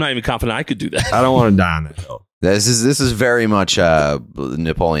far. I'm not even confident I could do that. I don't want to die on that hill. This is very much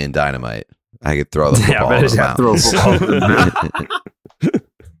Napoleon Dynamite. I could throw the football over the mound.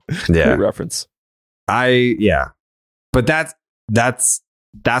 Yeah. Good reference. But that's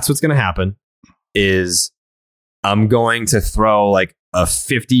what's going to happen is I'm going to throw like a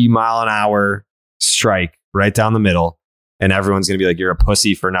 50 mile an hour strike right down the middle, and everyone's going to be like, you're a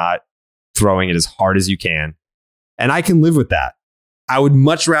pussy for not throwing it as hard as you can. And I can live with that. I would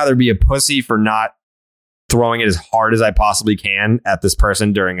much rather be a pussy for not throwing it as hard as I possibly can at this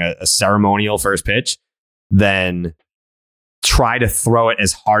person during a ceremonial first pitch than try to throw it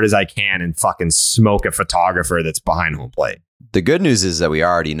as hard as I can and fucking smoke a photographer that's behind home plate. The good news is that we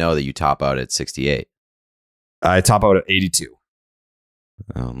already know that you top out at 68. I top out at 82.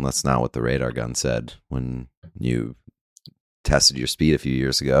 That's not what the radar gun said when you tested your speed a few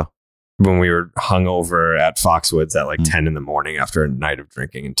years ago. When we were hungover at Foxwoods at like 10 in the morning after a night of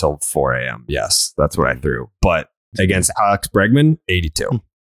drinking until 4 a.m. Yes, that's what I threw. But against Alex Bregman, 82.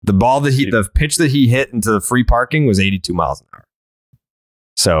 The pitch that he hit into the free parking was 82 miles an hour.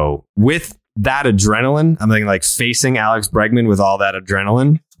 So with that adrenaline, I'm thinking like facing Alex Bregman with all that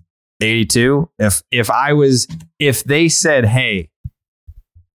adrenaline, 82. If they said, hey,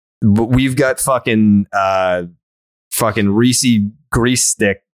 we've got fucking Reese grease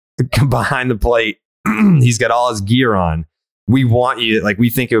stick behind the plate. He's got all his gear on. We want you, like,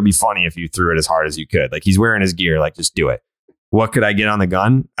 we think it would be funny if you threw it as hard as you could. Like, he's wearing his gear, like, just do it. What could I get on the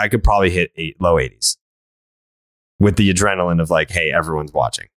gun? I could probably hit low 80s with the adrenaline of like, hey, everyone's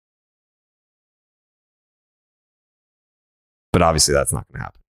watching. But obviously that's not going to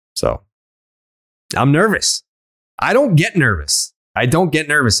happen. So I'm nervous. I don't get nervous. I don't get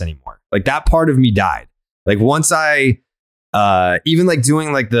nervous anymore. Like, that part of me died. Like, once I, even like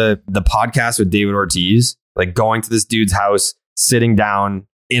doing like the podcast with David Ortiz, like going to this dude's house, sitting down,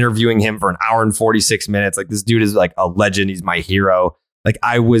 interviewing him for an hour and 46 minutes. Like, this dude is like a legend. He's my hero. Like,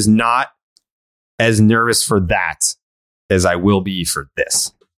 I was not as nervous for that as I will be for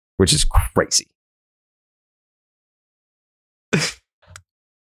this, which is crazy.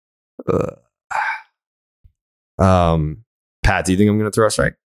 Pat, do you think I'm going to throw a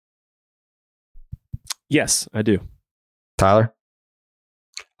strike? Yes, I do. Tyler?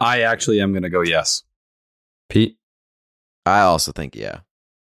 I actually am going to go yes. Pete? I also think yeah.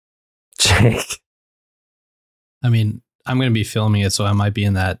 Jake? I mean, I'm going to be filming it, so I might be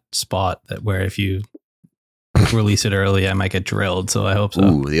in that spot that where if you release it early, I might get drilled. So I hope so.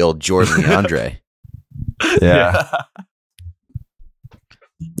 Ooh, the old Jordan DeAndre. Yeah.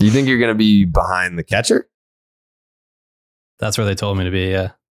 Do you think you're going to be behind the catcher? That's where they told me to be.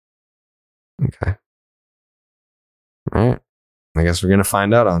 Yeah. Okay. All right. I guess we're going to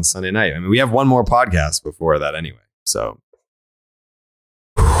find out on Sunday night. I mean, we have one more podcast before that anyway. So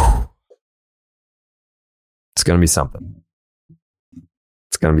it's going to be something.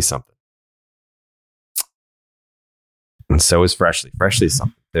 It's going to be something. And so is Freshly. Freshly is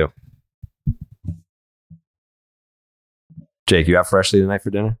something too. Jake, you have Freshly tonight for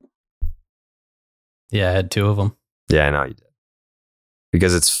dinner? Yeah, I had 2 of them. Yeah, I know you did.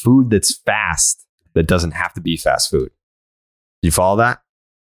 Because it's food that's fast that doesn't have to be fast food. Do you follow that?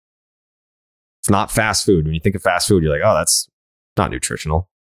 It's not fast food. When you think of fast food, you're like, oh, that's not nutritional.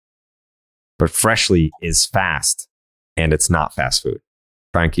 But Freshly is fast, and it's not fast food.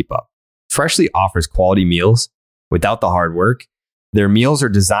 Try and keep up. Freshly offers quality meals without the hard work. Their meals are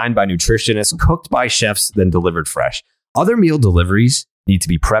designed by nutritionists, cooked by chefs, then delivered fresh. Other meal deliveries need to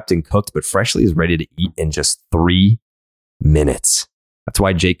be prepped and cooked, but Freshly is ready to eat in just 3 minutes. That's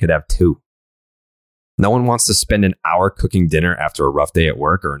why Jake could have 2. No one wants to spend an hour cooking dinner after a rough day at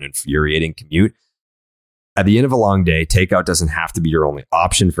work or an infuriating commute. At the end of a long day, takeout doesn't have to be your only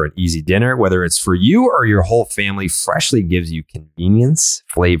option for an easy dinner. Whether it's for you or your whole family, Freshly gives you convenience,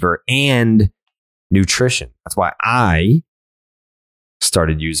 flavor, and nutrition. That's why I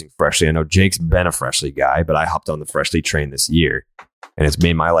started using Freshly. I know Jake's been a Freshly guy, but I hopped on the Freshly train this year, and it's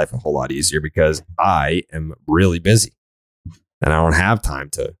made my life a whole lot easier because I am really busy and I don't have time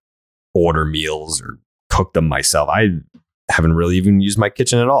to order meals or cook them myself. I haven't really even used my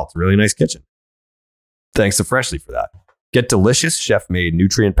kitchen at all. It's a really nice kitchen. Thanks to Freshly for that. Get delicious, chef-made,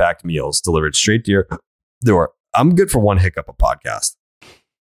 nutrient-packed meals delivered straight to your door. I'm good for one hiccup a podcast.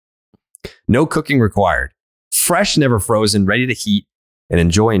 No cooking required. Fresh, never frozen, ready to heat and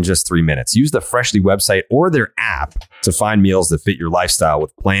enjoy in just 3 minutes. Use the Freshly website or their app to find meals that fit your lifestyle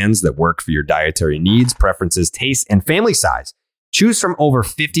with plans that work for your dietary needs, preferences, tastes, and family size. Choose from over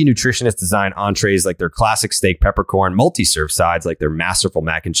 50 nutritionist-designed entrees like their classic steak peppercorn, multi-serve sides like their masterful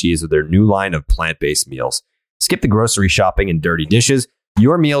mac and cheese, or their new line of plant-based meals. Skip the grocery shopping and dirty dishes.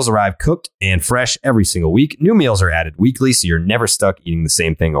 Your meals arrive cooked and fresh every single week. New meals are added weekly, so you're never stuck eating the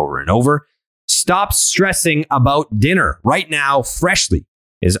same thing over and over. Stop stressing about dinner. Right now, Freshly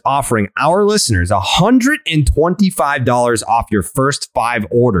is offering our listeners $125 off your first 5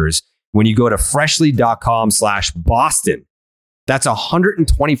 orders when you go to freshly.com/Boston. That's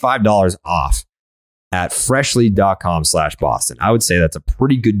 $125 off at freshly.com/Boston. I would say that's a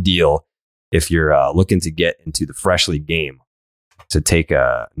pretty good deal if you're looking to get into the Freshly game, to take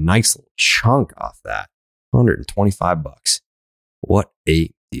a nice little chunk off that. $125. What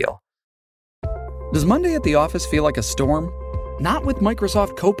a deal. Does Monday at the office feel like a storm? Not with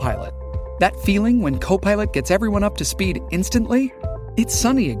Microsoft Copilot. That feeling when Copilot gets everyone up to speed instantly? It's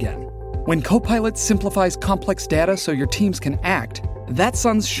sunny again. When Copilot simplifies complex data so your teams can act, that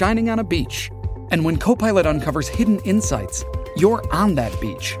sun's shining on a beach. And when Copilot uncovers hidden insights, you're on that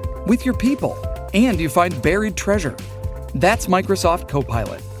beach with your people, and you find buried treasure. That's Microsoft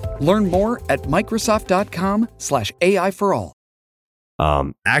Copilot. Learn more at Microsoft.com/AI for all.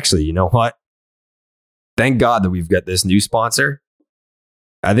 Actually, you know what? Thank God that we've got this new sponsor.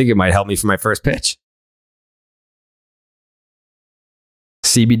 I think it might help me for my first pitch.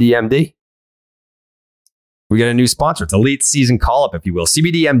 CBDMD. We got a new sponsor. It's a late season call-up, if you will.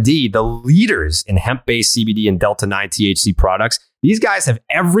 CBDMD, the leaders in hemp-based CBD and Delta-9 THC products. These guys have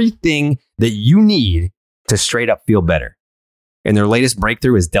everything that you need to straight up feel better. And their latest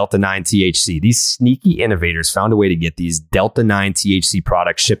breakthrough is Delta-9 THC. These sneaky innovators found a way to get these Delta-9 THC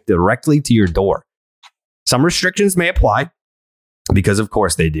products shipped directly to your door. Some restrictions may apply, because of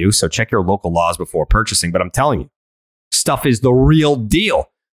course they do. So check your local laws before purchasing. But I'm telling you, stuff is the real deal.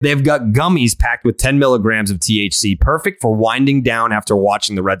 They've got gummies packed with 10 milligrams of THC, perfect for winding down after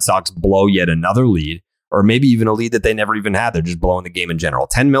watching the Red Sox blow yet another lead, or maybe even a lead that they never even had. They're just blowing the game in general.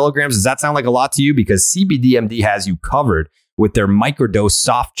 10 milligrams, does that sound like a lot to you? Because CBDMD has you covered with their microdose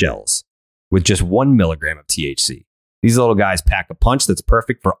soft gels with just 1 milligram of THC. These little guys pack a punch that's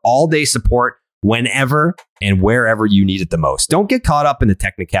perfect for all-day support whenever and wherever you need it the most. Don't get caught up in the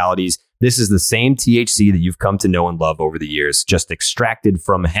technicalities. This is the same THC that you've come to know and love over the years, just extracted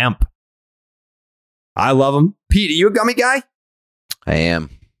from hemp. I love them. Pete, are you a gummy guy? I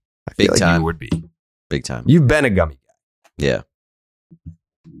am. I feel Big time. You would be. Big time. You've been a gummy guy. Yeah.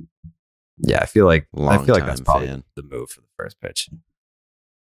 Yeah, I feel like that's probably the move for the first pitch.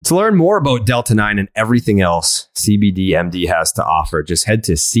 To learn more about Delta-9 and everything else CBDMD has to offer, just head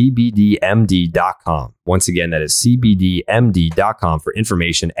to cbdmd.com. Once again, that is cbdmd.com for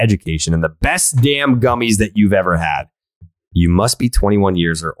information, education, and the best damn gummies that you've ever had. You must be 21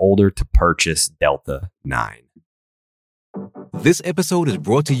 years or older to purchase Delta-9. This episode is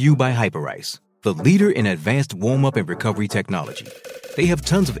brought to you by Hyperice, the leader in advanced warm-up and recovery technology. They have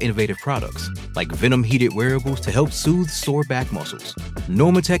tons of innovative products, like Venom-heated wearables to help soothe sore back muscles,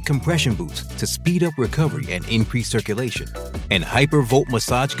 Normatec compression boots to speed up recovery and increase circulation, and Hypervolt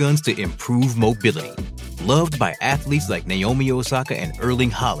massage guns to improve mobility. Loved by athletes like Naomi Osaka and Erling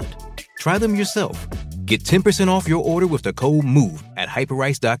Haaland. Try them yourself. Get 10% off your order with the code MOVE at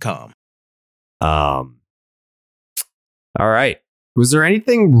hyperice.com. All right. Was there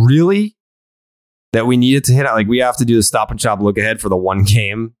anything really that we needed to hit out? Like, we have to do the Stop and Shop look ahead for the one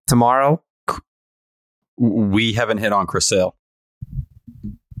game tomorrow. We haven't hit on Chris Sale.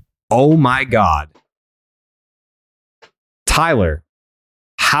 Oh my God. Tyler,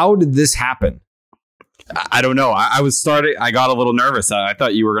 how did this happen? I don't know. I got a little nervous. I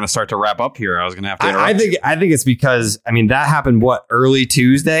thought you were going to start to wrap up here. I was going to have to interrupt. I think it's because, that happened, early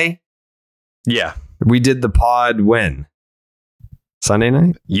Tuesday? Yeah. We did the pod when? Sunday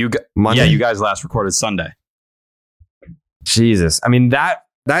night? Monday? Yeah, you guys last recorded Sunday. Jesus. I mean,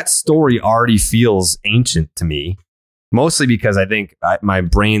 that story already feels ancient to me, mostly because I think my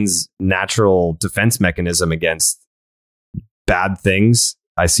brain's natural defense mechanism against bad things,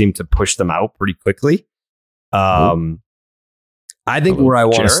 I seem to push them out pretty quickly. I think where I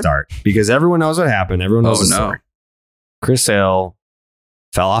want to start, because everyone knows what happened. Everyone knows the story. Chris Sale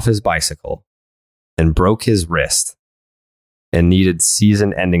fell off his bicycle and broke his wrist and needed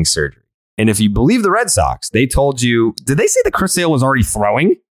season-ending surgery. And if you believe the Red Sox, they told you, did they say that Chris Sale was already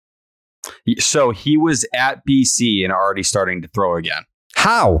throwing? So he was at BC and already starting to throw again.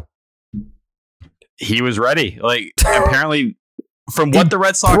 How? He was ready. Like, apparently, from what the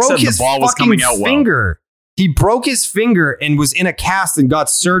Red Sox said, the ball was coming out well. He broke his finger and was in a cast and got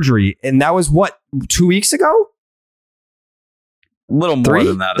surgery. And that was what, 2 weeks ago? A little more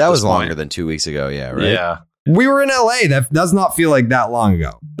than that. That was longer than 2 weeks ago. Yeah, right? Yeah. We were in LA. That does not feel like that long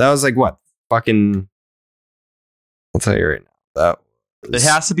ago. That was like what? Fucking. I'll tell you right now. It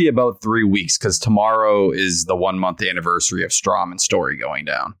has to be about 3 weeks because tomorrow is the 1 month anniversary of Strom and Story going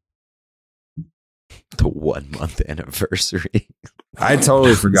down. The 1 month anniversary. I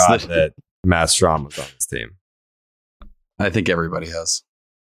totally forgot that Matt Strom was on this team. I think everybody has.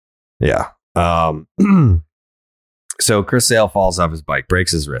 Yeah. So Chris Sale falls off his bike,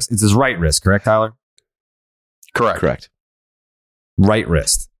 breaks his wrist. It's his right wrist, correct, Tyler? Correct. Right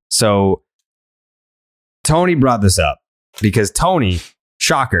wrist. So Tony brought this up because Tony,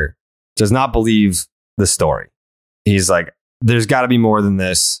 shocker, does not believe the story. He's like, there's got to be more than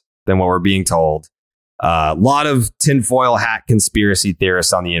this, than what we're being told. A lot of tinfoil hat conspiracy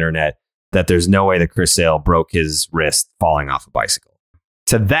theorists on the internet that there's no way that Chris Sale broke his wrist falling off a bicycle.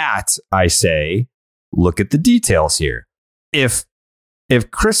 To that, I say, look at the details here. If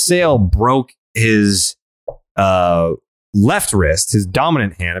Chris Sale broke his left wrist, his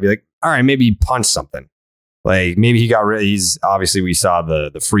dominant hand, I'd be like, all right, maybe he punched something. Like maybe he got rid. He's obviously, we saw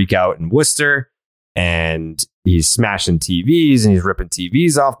the freak out in Worcester, and he's smashing TVs and he's ripping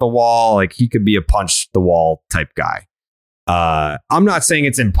TVs off the wall. Like he could be a punch the wall type guy. I'm not saying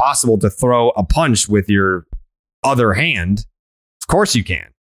it's impossible to throw a punch with your other hand. Of course you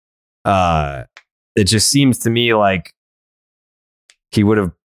can. It just seems to me like he would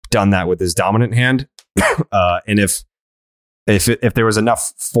have done that with his dominant hand. And if there was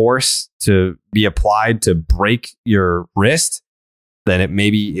enough force to be applied to break your wrist, then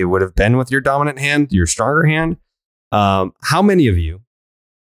it would have been with your dominant hand, your stronger hand. How many of you,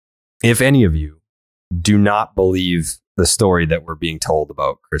 if any of you, do not believe the story that we're being told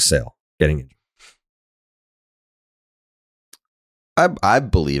about Chris Sale getting injured? I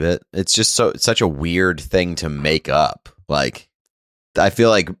believe it. It's just such a weird thing to make up. Like, I feel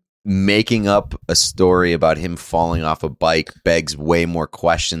like making up a story about him falling off a bike begs way more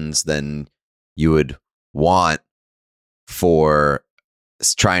questions than you would want for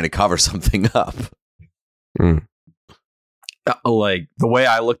trying to cover something up. Like the way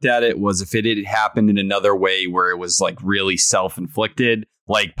I looked at it was, if it had happened in another way where it was like really self-inflicted,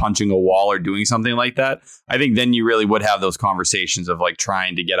 like punching a wall or doing something like that, I think then you really would have those conversations of like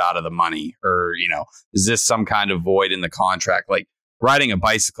trying to get out of the money, or, you know, is this some kind of void in the contract? Like riding a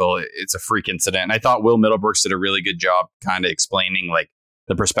bicycle, it's a freak incident. And I thought Will Middlebrooks did a really good job kind of explaining like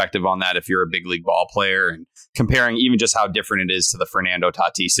the perspective on that if you're a big league ball player, and comparing even just how different it is to the Fernando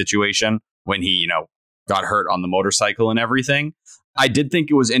Tatis situation when he, you know, got hurt on the motorcycle and everything. I did think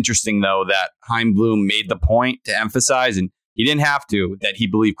it was interesting, though, that Chaim Bloom made the point to emphasize, and he didn't have to, that he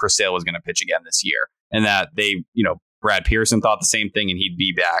believed Chris Sale was going to pitch again this year, and that they, you know, Brad Pearson thought the same thing, and he'd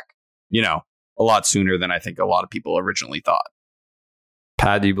be back, you know, a lot sooner than I think a lot of people originally thought.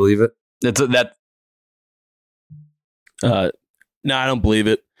 Pat, do you believe it? No, I don't believe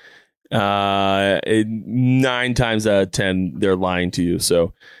it. 9 times out of 10, they're lying to you.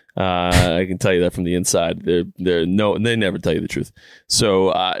 So I can tell you that from the inside. They never tell you the truth.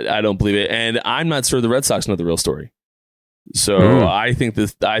 So I don't believe it, and I'm not sure the Red Sox know the real story. So I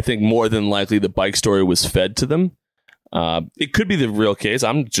think more than likely the bike story was fed to them. It could be the real case.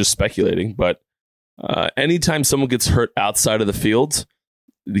 I'm just speculating, but anytime someone gets hurt outside of the field,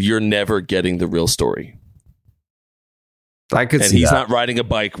 you're never getting the real story. I could see he's that. not riding a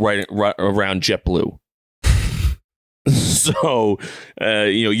bike right around JetBlue. So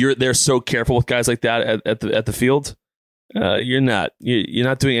they're so careful with guys like that at the field. You're not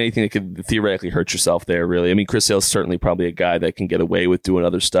doing anything that could theoretically hurt yourself there, really. I mean, Chris Sale's certainly probably a guy that can get away with doing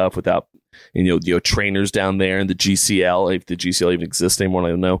other stuff without, trainers down there in the GCL, if the GCL even exists anymore, I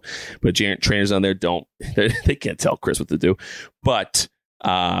don't know. But trainers down there they can't tell Chris what to do. But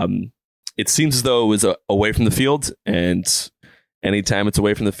it seems as though it was away from the field, and anytime it's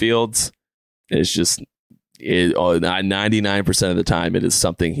away from the fields, it's just 99% of the time it is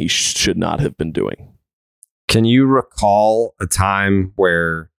something he should not have been doing. Can you recall a time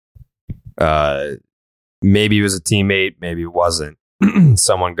where maybe it was a teammate, maybe it wasn't,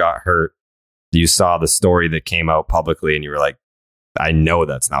 someone got hurt, you saw the story that came out publicly and you were like, I know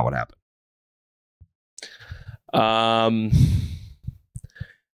that's not what happened?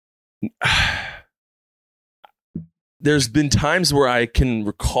 There's been times where I can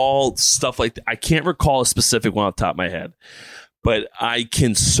recall stuff like that. I can't recall a specific one off the top of my head, but I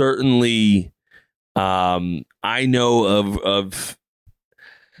can certainly, I know of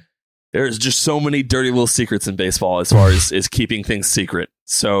there's just so many dirty little secrets in baseball as far as keeping things secret.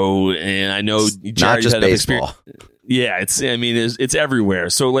 So, and I know Jerry not just had baseball. Yeah, it's everywhere.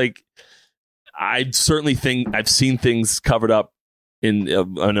 So like, I certainly think I've seen things covered up in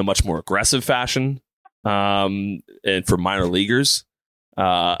a much more aggressive fashion, and for minor leaguers.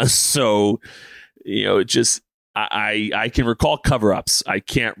 So, it just, I can recall cover-ups. I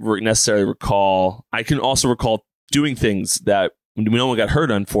can't necessarily recall. I can also recall doing things that no one got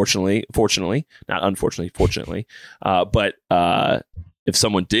hurt, fortunately. But if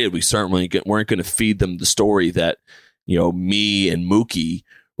someone did, we certainly weren't going to feed them the story that, me and Mookie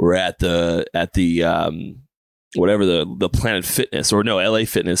were at the whatever the Planet Fitness or LA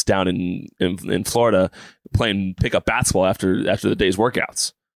Fitness down in Florida playing pickup basketball after the day's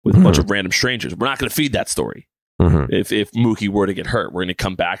workouts with a bunch of random strangers. We're not going to feed that story. Mm-hmm. If Mookie were to get hurt, we're going to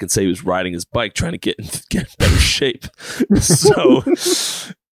come back and say he was riding his bike trying to get in better shape. So,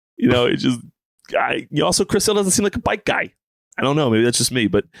 it just, also Chris Sale doesn't seem like a bike guy. I don't know. Maybe that's just me,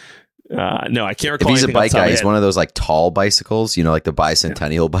 but no, I can't recall. If he's a bike guy, he's one of those like tall bicycles, like the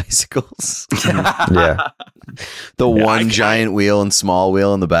bicentennial bicycles. Yeah. The giant wheel and small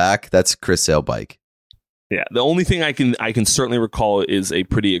wheel in the back. That's Chris Sale bike. Yeah, the only thing I can certainly recall is a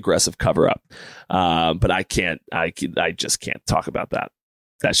pretty aggressive cover up, but I just can't talk about that.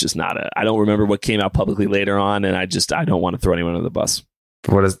 That's just not I don't remember what came out publicly later on, and I don't want to throw anyone under the bus.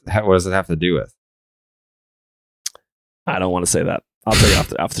 What does it have to do with? I don't want to say that. I'll tell you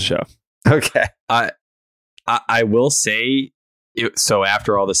after the show. Okay. I will say, so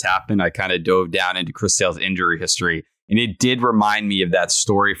after all this happened, I kind of dove down into Chris Sale's injury history, and it did remind me of that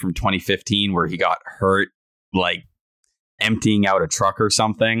story from 2015 where he got hurt, like emptying out a truck or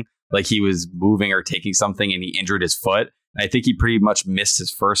something. Like he was moving or taking something and he injured his foot. And I think he pretty much missed his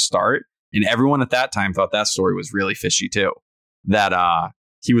first start. And everyone at that time thought that story was really fishy too. That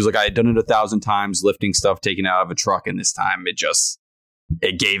he was like, I had done it 1,000 times, lifting stuff taken out of a truck, and this time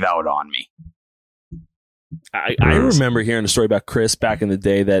it gave out on me. I remember hearing a story about Chris back in the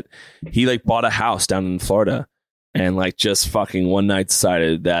day that he like bought a house down in Florida and like just fucking one night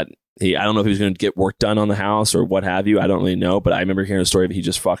decided that I don't know if he was going to get work done on the house or what have you. I don't really know, but I remember hearing a story of he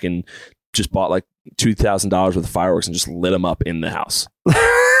just bought like $2,000 worth of fireworks and just lit them up in the house.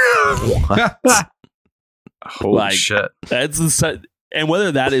 What? Holy shit. And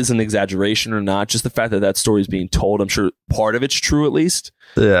whether that is an exaggeration or not, just the fact that story is being told, I'm sure part of it's true at least.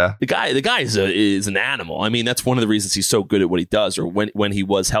 Yeah. The guy is an animal. I mean, that's one of the reasons he's so good at what he does, or when he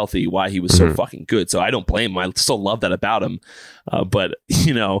was healthy, why he was so fucking good. So I don't blame him. I still love that about him. But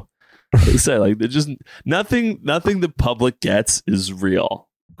like I said, like there's just nothing the public gets is real.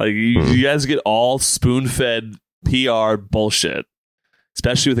 Like you guys get all spoon-fed PR bullshit,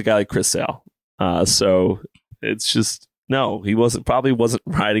 especially with a guy like Chris Sale. So it's just. No, he probably wasn't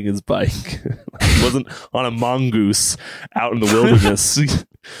riding his bike. He wasn't on a mongoose out in the wilderness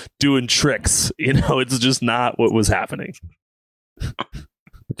doing tricks. It's just not what was happening.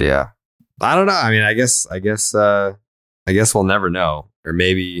 Yeah. I don't know. I mean, I guess we'll never know. Or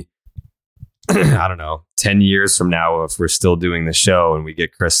maybe, I don't know, 10 years from now, if we're still doing the show and we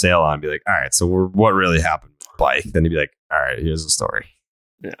get Chris Sale on, be like, all right, so what really happened with the bike? Then he'd be like, all right, here's the story.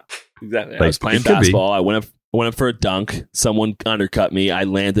 Yeah, exactly. I was playing basketball. I went up for a dunk. Someone undercut me. I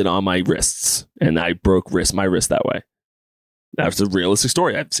landed on my wrists and I broke my wrist that way. That's a realistic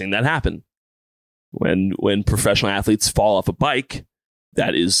story. I've seen that happen. When professional athletes fall off a bike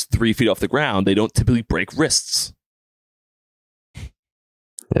that is 3 feet off the ground, they don't typically break wrists.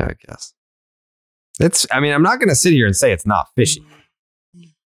 Yeah, I guess. I'm not going to sit here and say it's not fishy.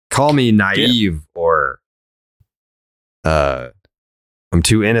 Call me naive or I'm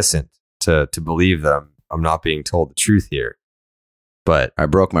too innocent to believe that I'm not being told the truth here. But I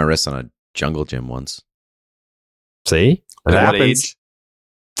broke my wrist on a jungle gym once. See? At what age?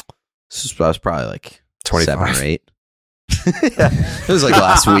 I was probably like 25 7 or 8. It was like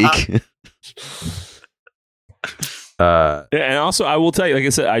last week. And also, I will tell you, like I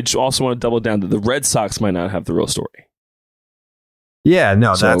said, I also want to double down that the Red Sox might not have the real story. Yeah,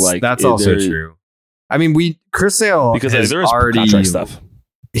 no, So, that's also true. I mean, Chris Sale because has there's already contract stuff.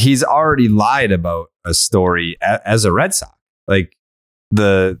 He's already lied about a story as a Red Sox. We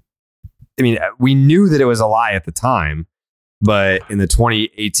knew that it was a lie at the time, but in the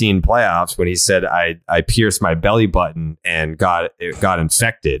 2018 playoffs, when he said I pierced my belly button and got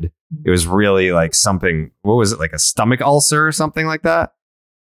infected, it was really like something. What was it, like a stomach ulcer or something like that?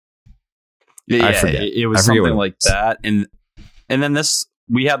 Yeah, I forget. It was something like that, and then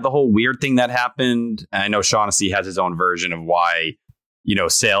we had the whole weird thing that happened. And I know Shaughnessy has his own version of why,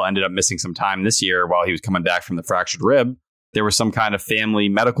 Sale ended up missing some time this year while he was coming back from the fractured rib. There was some kind of family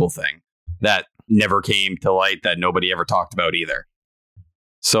medical thing that never came to light, that nobody ever talked about either.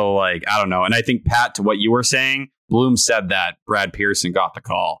 So, I don't know. And I think, Pat, to what you were saying, Bloom said that Brad Pearson got the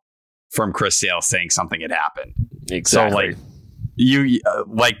call from Chris Sale saying something had happened. Exactly. So, you,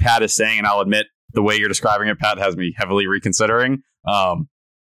 like Pat is saying, and I'll admit, the way you're describing it, Pat, has me heavily reconsidering.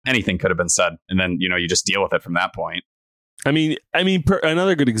 Anything could have been said, and then you just deal with it from that point. I mean,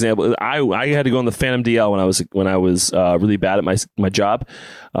 another good example. I had to go on the Phantom DL when I was really bad at my job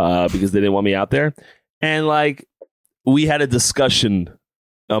because they didn't want me out there, and we had a discussion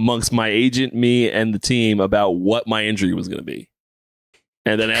amongst my agent, me, and the team about what my injury was going to be.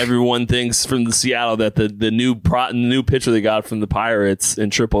 And then everyone thinks from the Seattle that the new pitcher they got from the Pirates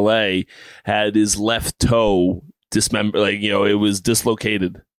in AAA had his left toe dismembered, it was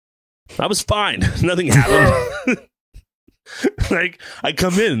dislocated. I was fine. Nothing happened. I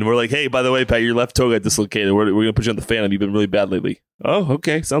come in and we're like, hey, by the way, Pat, your left toe got dislocated. We're going to put you on the Phantom. You've been really bad lately. Oh,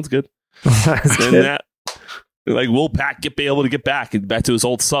 okay. Sounds good. Will Pat be able to get back to his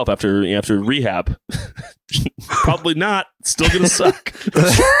old self after rehab? Probably not. Still gonna suck.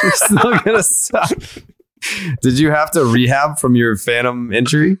 Still gonna suck. Did you have to rehab from your Phantom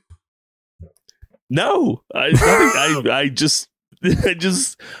injury? No, I was just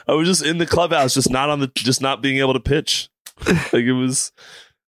in the clubhouse, just not being able to pitch. Everything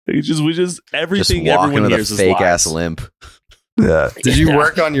walking everyone with hears a is fake lies. ass limp. Yeah. Did you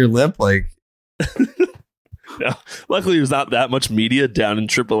work on your limp? No, luckily there's not that much media down in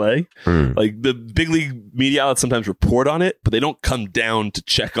AAA. The big league media outlets sometimes report on it, but they don't come down to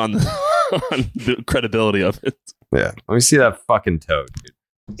check on the credibility of it. Yeah, let me see that fucking toe, dude.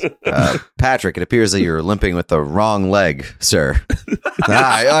 Patrick, it appears that you're limping with the wrong leg, sir.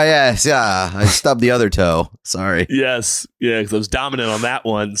 Yes, I stubbed the other toe. Sorry. Yes, because I was dominant on that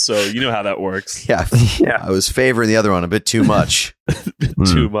one, so you know how that works. Yeah. I was favoring the other one a bit too much.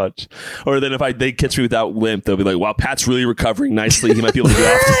 Too much. Or then if they catch me without limp, they'll be like, wow, Pat's really recovering nicely. He might be able to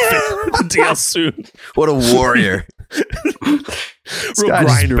get off the DL soon. What a warrior. Real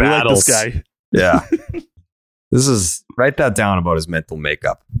grinder. We like this guy. Yeah. Write that down about his mental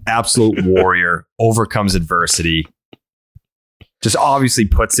makeup. Absolute warrior, overcomes adversity, just obviously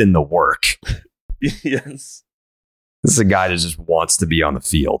puts in the work. Yes. This is a guy that just wants to be on the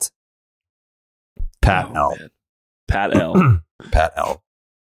field. Pat L. Man. Pat L. Pat L.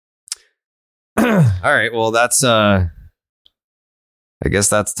 All right. Well, that's I guess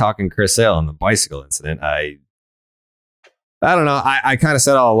that's talking Chris Sale on the bicycle incident. I don't know. I kind of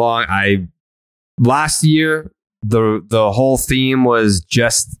said all along. Last year the whole theme was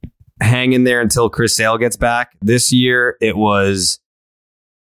just hang in there until Chris Sale gets back. This year it was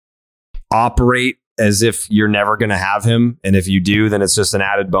operate as if you're never going to have him, and if you do, then it's just an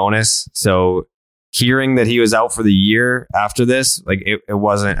added bonus. So hearing that he was out for the year after this, it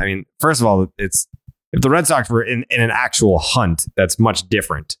wasn't. I mean, first of all, if the Red Sox were in an actual hunt, that's much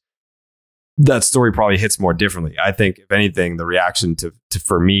different. That story probably hits more differently. I think, if anything, the reaction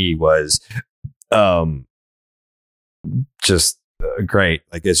for me was just great.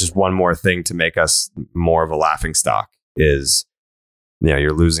 It's just one more thing to make us more of a laughing stock. Is,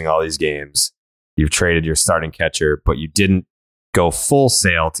 you're losing all these games. You've traded your starting catcher, but you didn't go full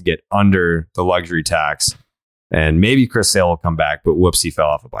Sale to get under the luxury tax. And maybe Chris Sale will come back, but whoops, he fell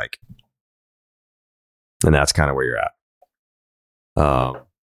off a bike. And that's kind of where you're at.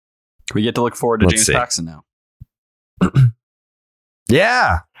 We get to look forward to James Paxton now.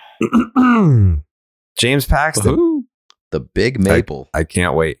 Yeah. James Paxton. Woo-hoo. The Big Maple. I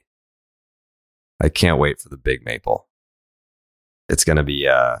can't wait. I can't wait for the Big Maple. It's going to be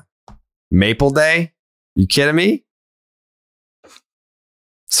Maple Day. You kidding me?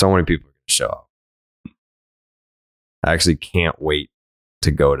 So many people are going to show up. I actually can't wait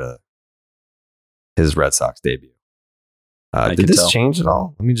to go to his Red Sox debut. Did this change at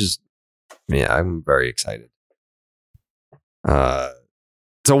all? I'm very excited.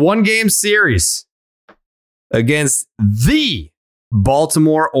 It's a 1-game series against the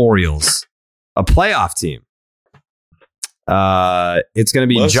Baltimore Orioles, a playoff team. It's going to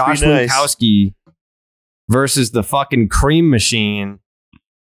be Must Josh be nice. Winkowski versus the fucking cream machine,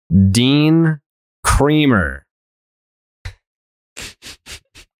 Dean Creamer.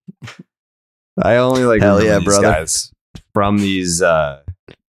 I only like Hell remember yeah, these brother. guys from these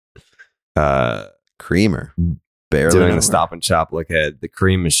Creamer. Barely doing know the her. Stop and Shop look at the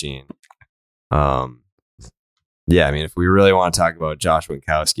cream machine. Yeah, I mean, if we really want to talk about Josh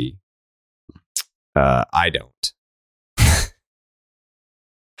Winkowski, I don't.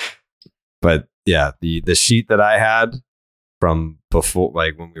 But yeah, the sheet that I had from before,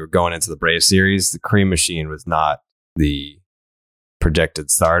 like when we were going into the Brave series, the cream machine was not the projected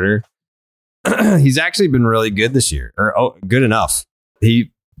starter. He's actually been really good this year, or good enough.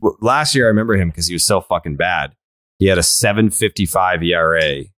 Last year I remember him because he was so fucking bad. He had a 7.55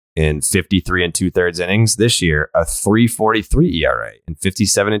 ERA in 53 2/3 innings. This year, a 3.43 ERA in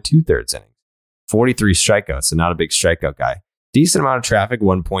 57 2/3 innings. 43 strikeouts, so not a big strikeout guy. Decent amount of traffic,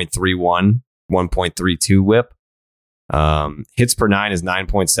 1.31, 1.32 whip. Hits per 9 is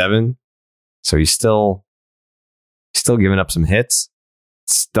 9.7. So he's still giving up some hits.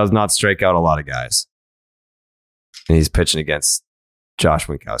 Does not strike out a lot of guys. And he's pitching against Josh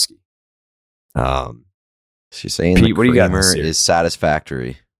Winkowski. She's saying Pete, the what do you got creamer this year? is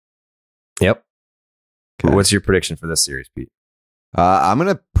satisfactory. Yep. Okay. What's your prediction for this series, Pete? I'm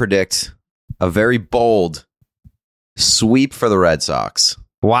going to predict a very bold sweep for the Red Sox.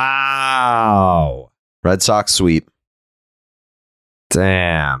 Wow. Red Sox sweep.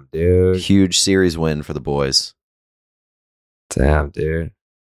 Damn, dude. Huge series win for the boys. Damn, dude.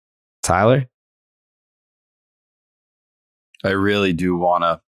 Tyler? I really do want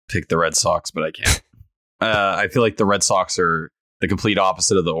to pick the Red Sox, but I can't. I feel like the Red Sox are the complete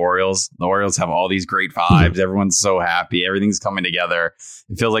opposite of the Orioles. The Orioles have all these great vibes. Everyone's so happy. Everything's coming together.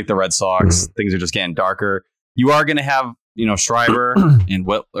 It feels like the Red Sox, things are just getting darker. You are going to have, Schreiber and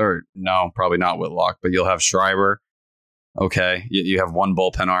probably not Whitlock, but you'll have Schreiber. Okay. You have one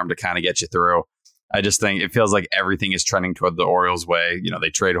bullpen arm to kind of get you through. I just think it feels like everything is trending toward the Orioles' way. They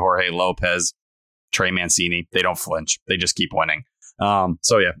trade Jorge Lopez, Trey Mancini. They don't flinch. They just keep winning.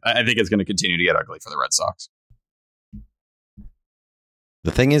 So yeah, I think it's going to continue to get ugly for the Red Sox.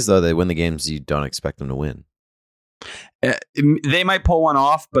 The thing is, though, they win the games you don't expect them to win. They might pull one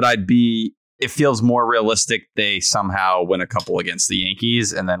off, but it feels more realistic they somehow win a couple against the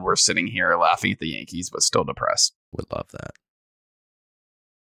Yankees, and then we're sitting here laughing at the Yankees, but still depressed. Would love that.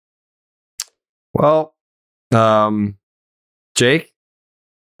 Well, Jake,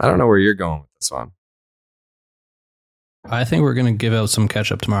 I don't know where you're going with this one. I think we're going to give out some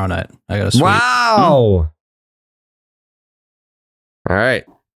ketchup tomorrow night. I got a sweet. Wow. All right.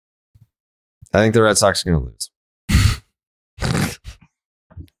 I think the Red Sox are going to lose.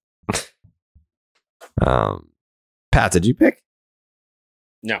 Pat, did you pick?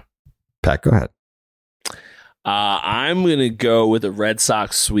 No. Pat, go ahead. I'm going to go with a Red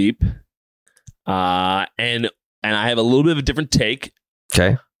Sox sweep. And I have a little bit of a different take.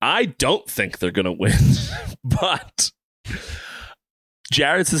 Okay. I don't think they're going to win, but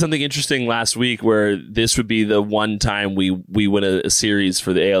Jared said something interesting last week where this would be the one time we win a series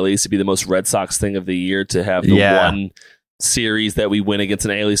for the AL East to be the most Red Sox thing of the year, to have the one series that we win against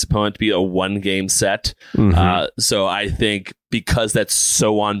an AL East opponent to be a 1-game set. Mm-hmm. So I think because that's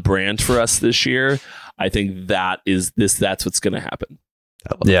so on brand for us this year, I think that's what's going to happen.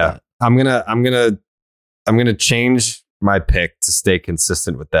 Yeah. I'm gonna change my pick to stay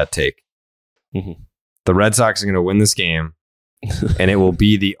consistent with that take. Mm-hmm. The Red Sox are gonna win this game, and it will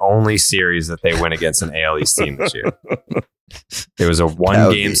be the only series that they win against an AL East team this year. It was a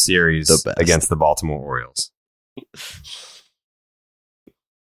 1-game series against the Baltimore Orioles.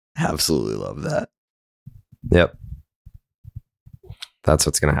 Absolutely love that. Yep. That's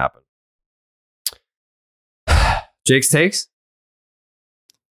what's gonna happen. Jake's takes?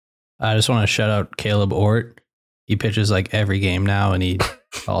 I just want to shout out Caleb Ort. He pitches like every game now, and he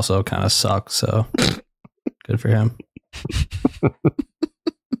also kind of sucks. So good for him.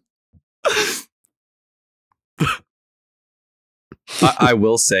 I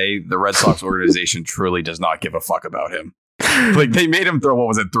will say the Red Sox organization truly does not give a fuck about him. Like, they made him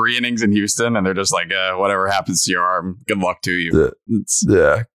throw, 3 innings in Houston, and they're just like, whatever happens to your arm, good luck to you.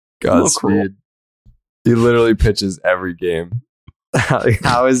 Yeah. Godspeed. He literally pitches every game.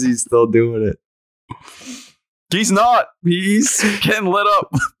 How is he still doing it? He's not. He's getting lit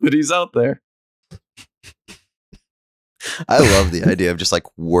up, but he's out there. I love the idea of just like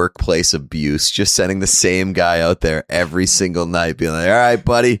workplace abuse, just sending the same guy out there every single night, being like, all right,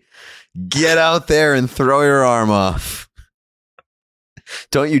 buddy, get out there and throw your arm off.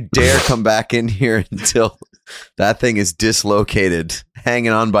 Don't you dare come back in here until that thing is dislocated,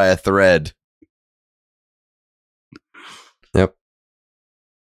 hanging on by a thread. Yep.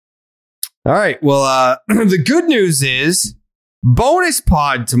 All right. Well, the good news is bonus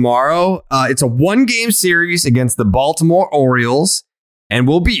pod tomorrow. It's a 1-game series against the Baltimore Orioles, and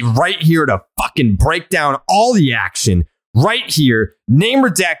we'll be right here to fucking break down all the action right here. Name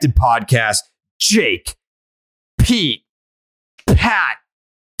Redacted Podcast. Jake, Pete, Pat,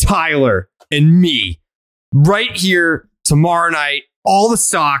 Tyler, and me right here tomorrow night. All the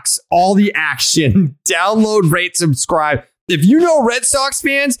Sox, all the action. Download, rate, subscribe. If you know Red Sox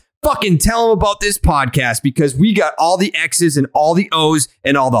fans, fucking tell them about this podcast because we got all the X's and all the O's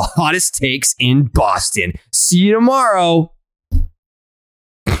and all the hottest takes in Boston. See you tomorrow.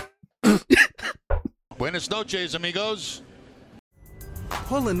 Buenas noches, amigos.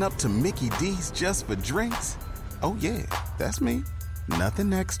 Pulling up to Mickey D's just for drinks? Oh yeah, that's me.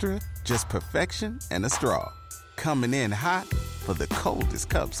 Nothing extra, just perfection and a straw. Coming in hot for the coldest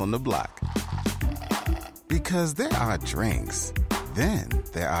cups on the block. Because there are drinks. Then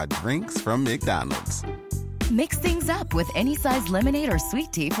there are drinks from McDonald's. Mix things up with any size lemonade or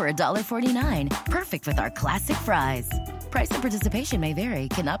sweet tea for $1.49. Perfect with our classic fries. Price and participation may vary.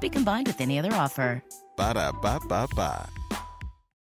 Cannot be combined with any other offer. Ba-da-ba-ba-ba.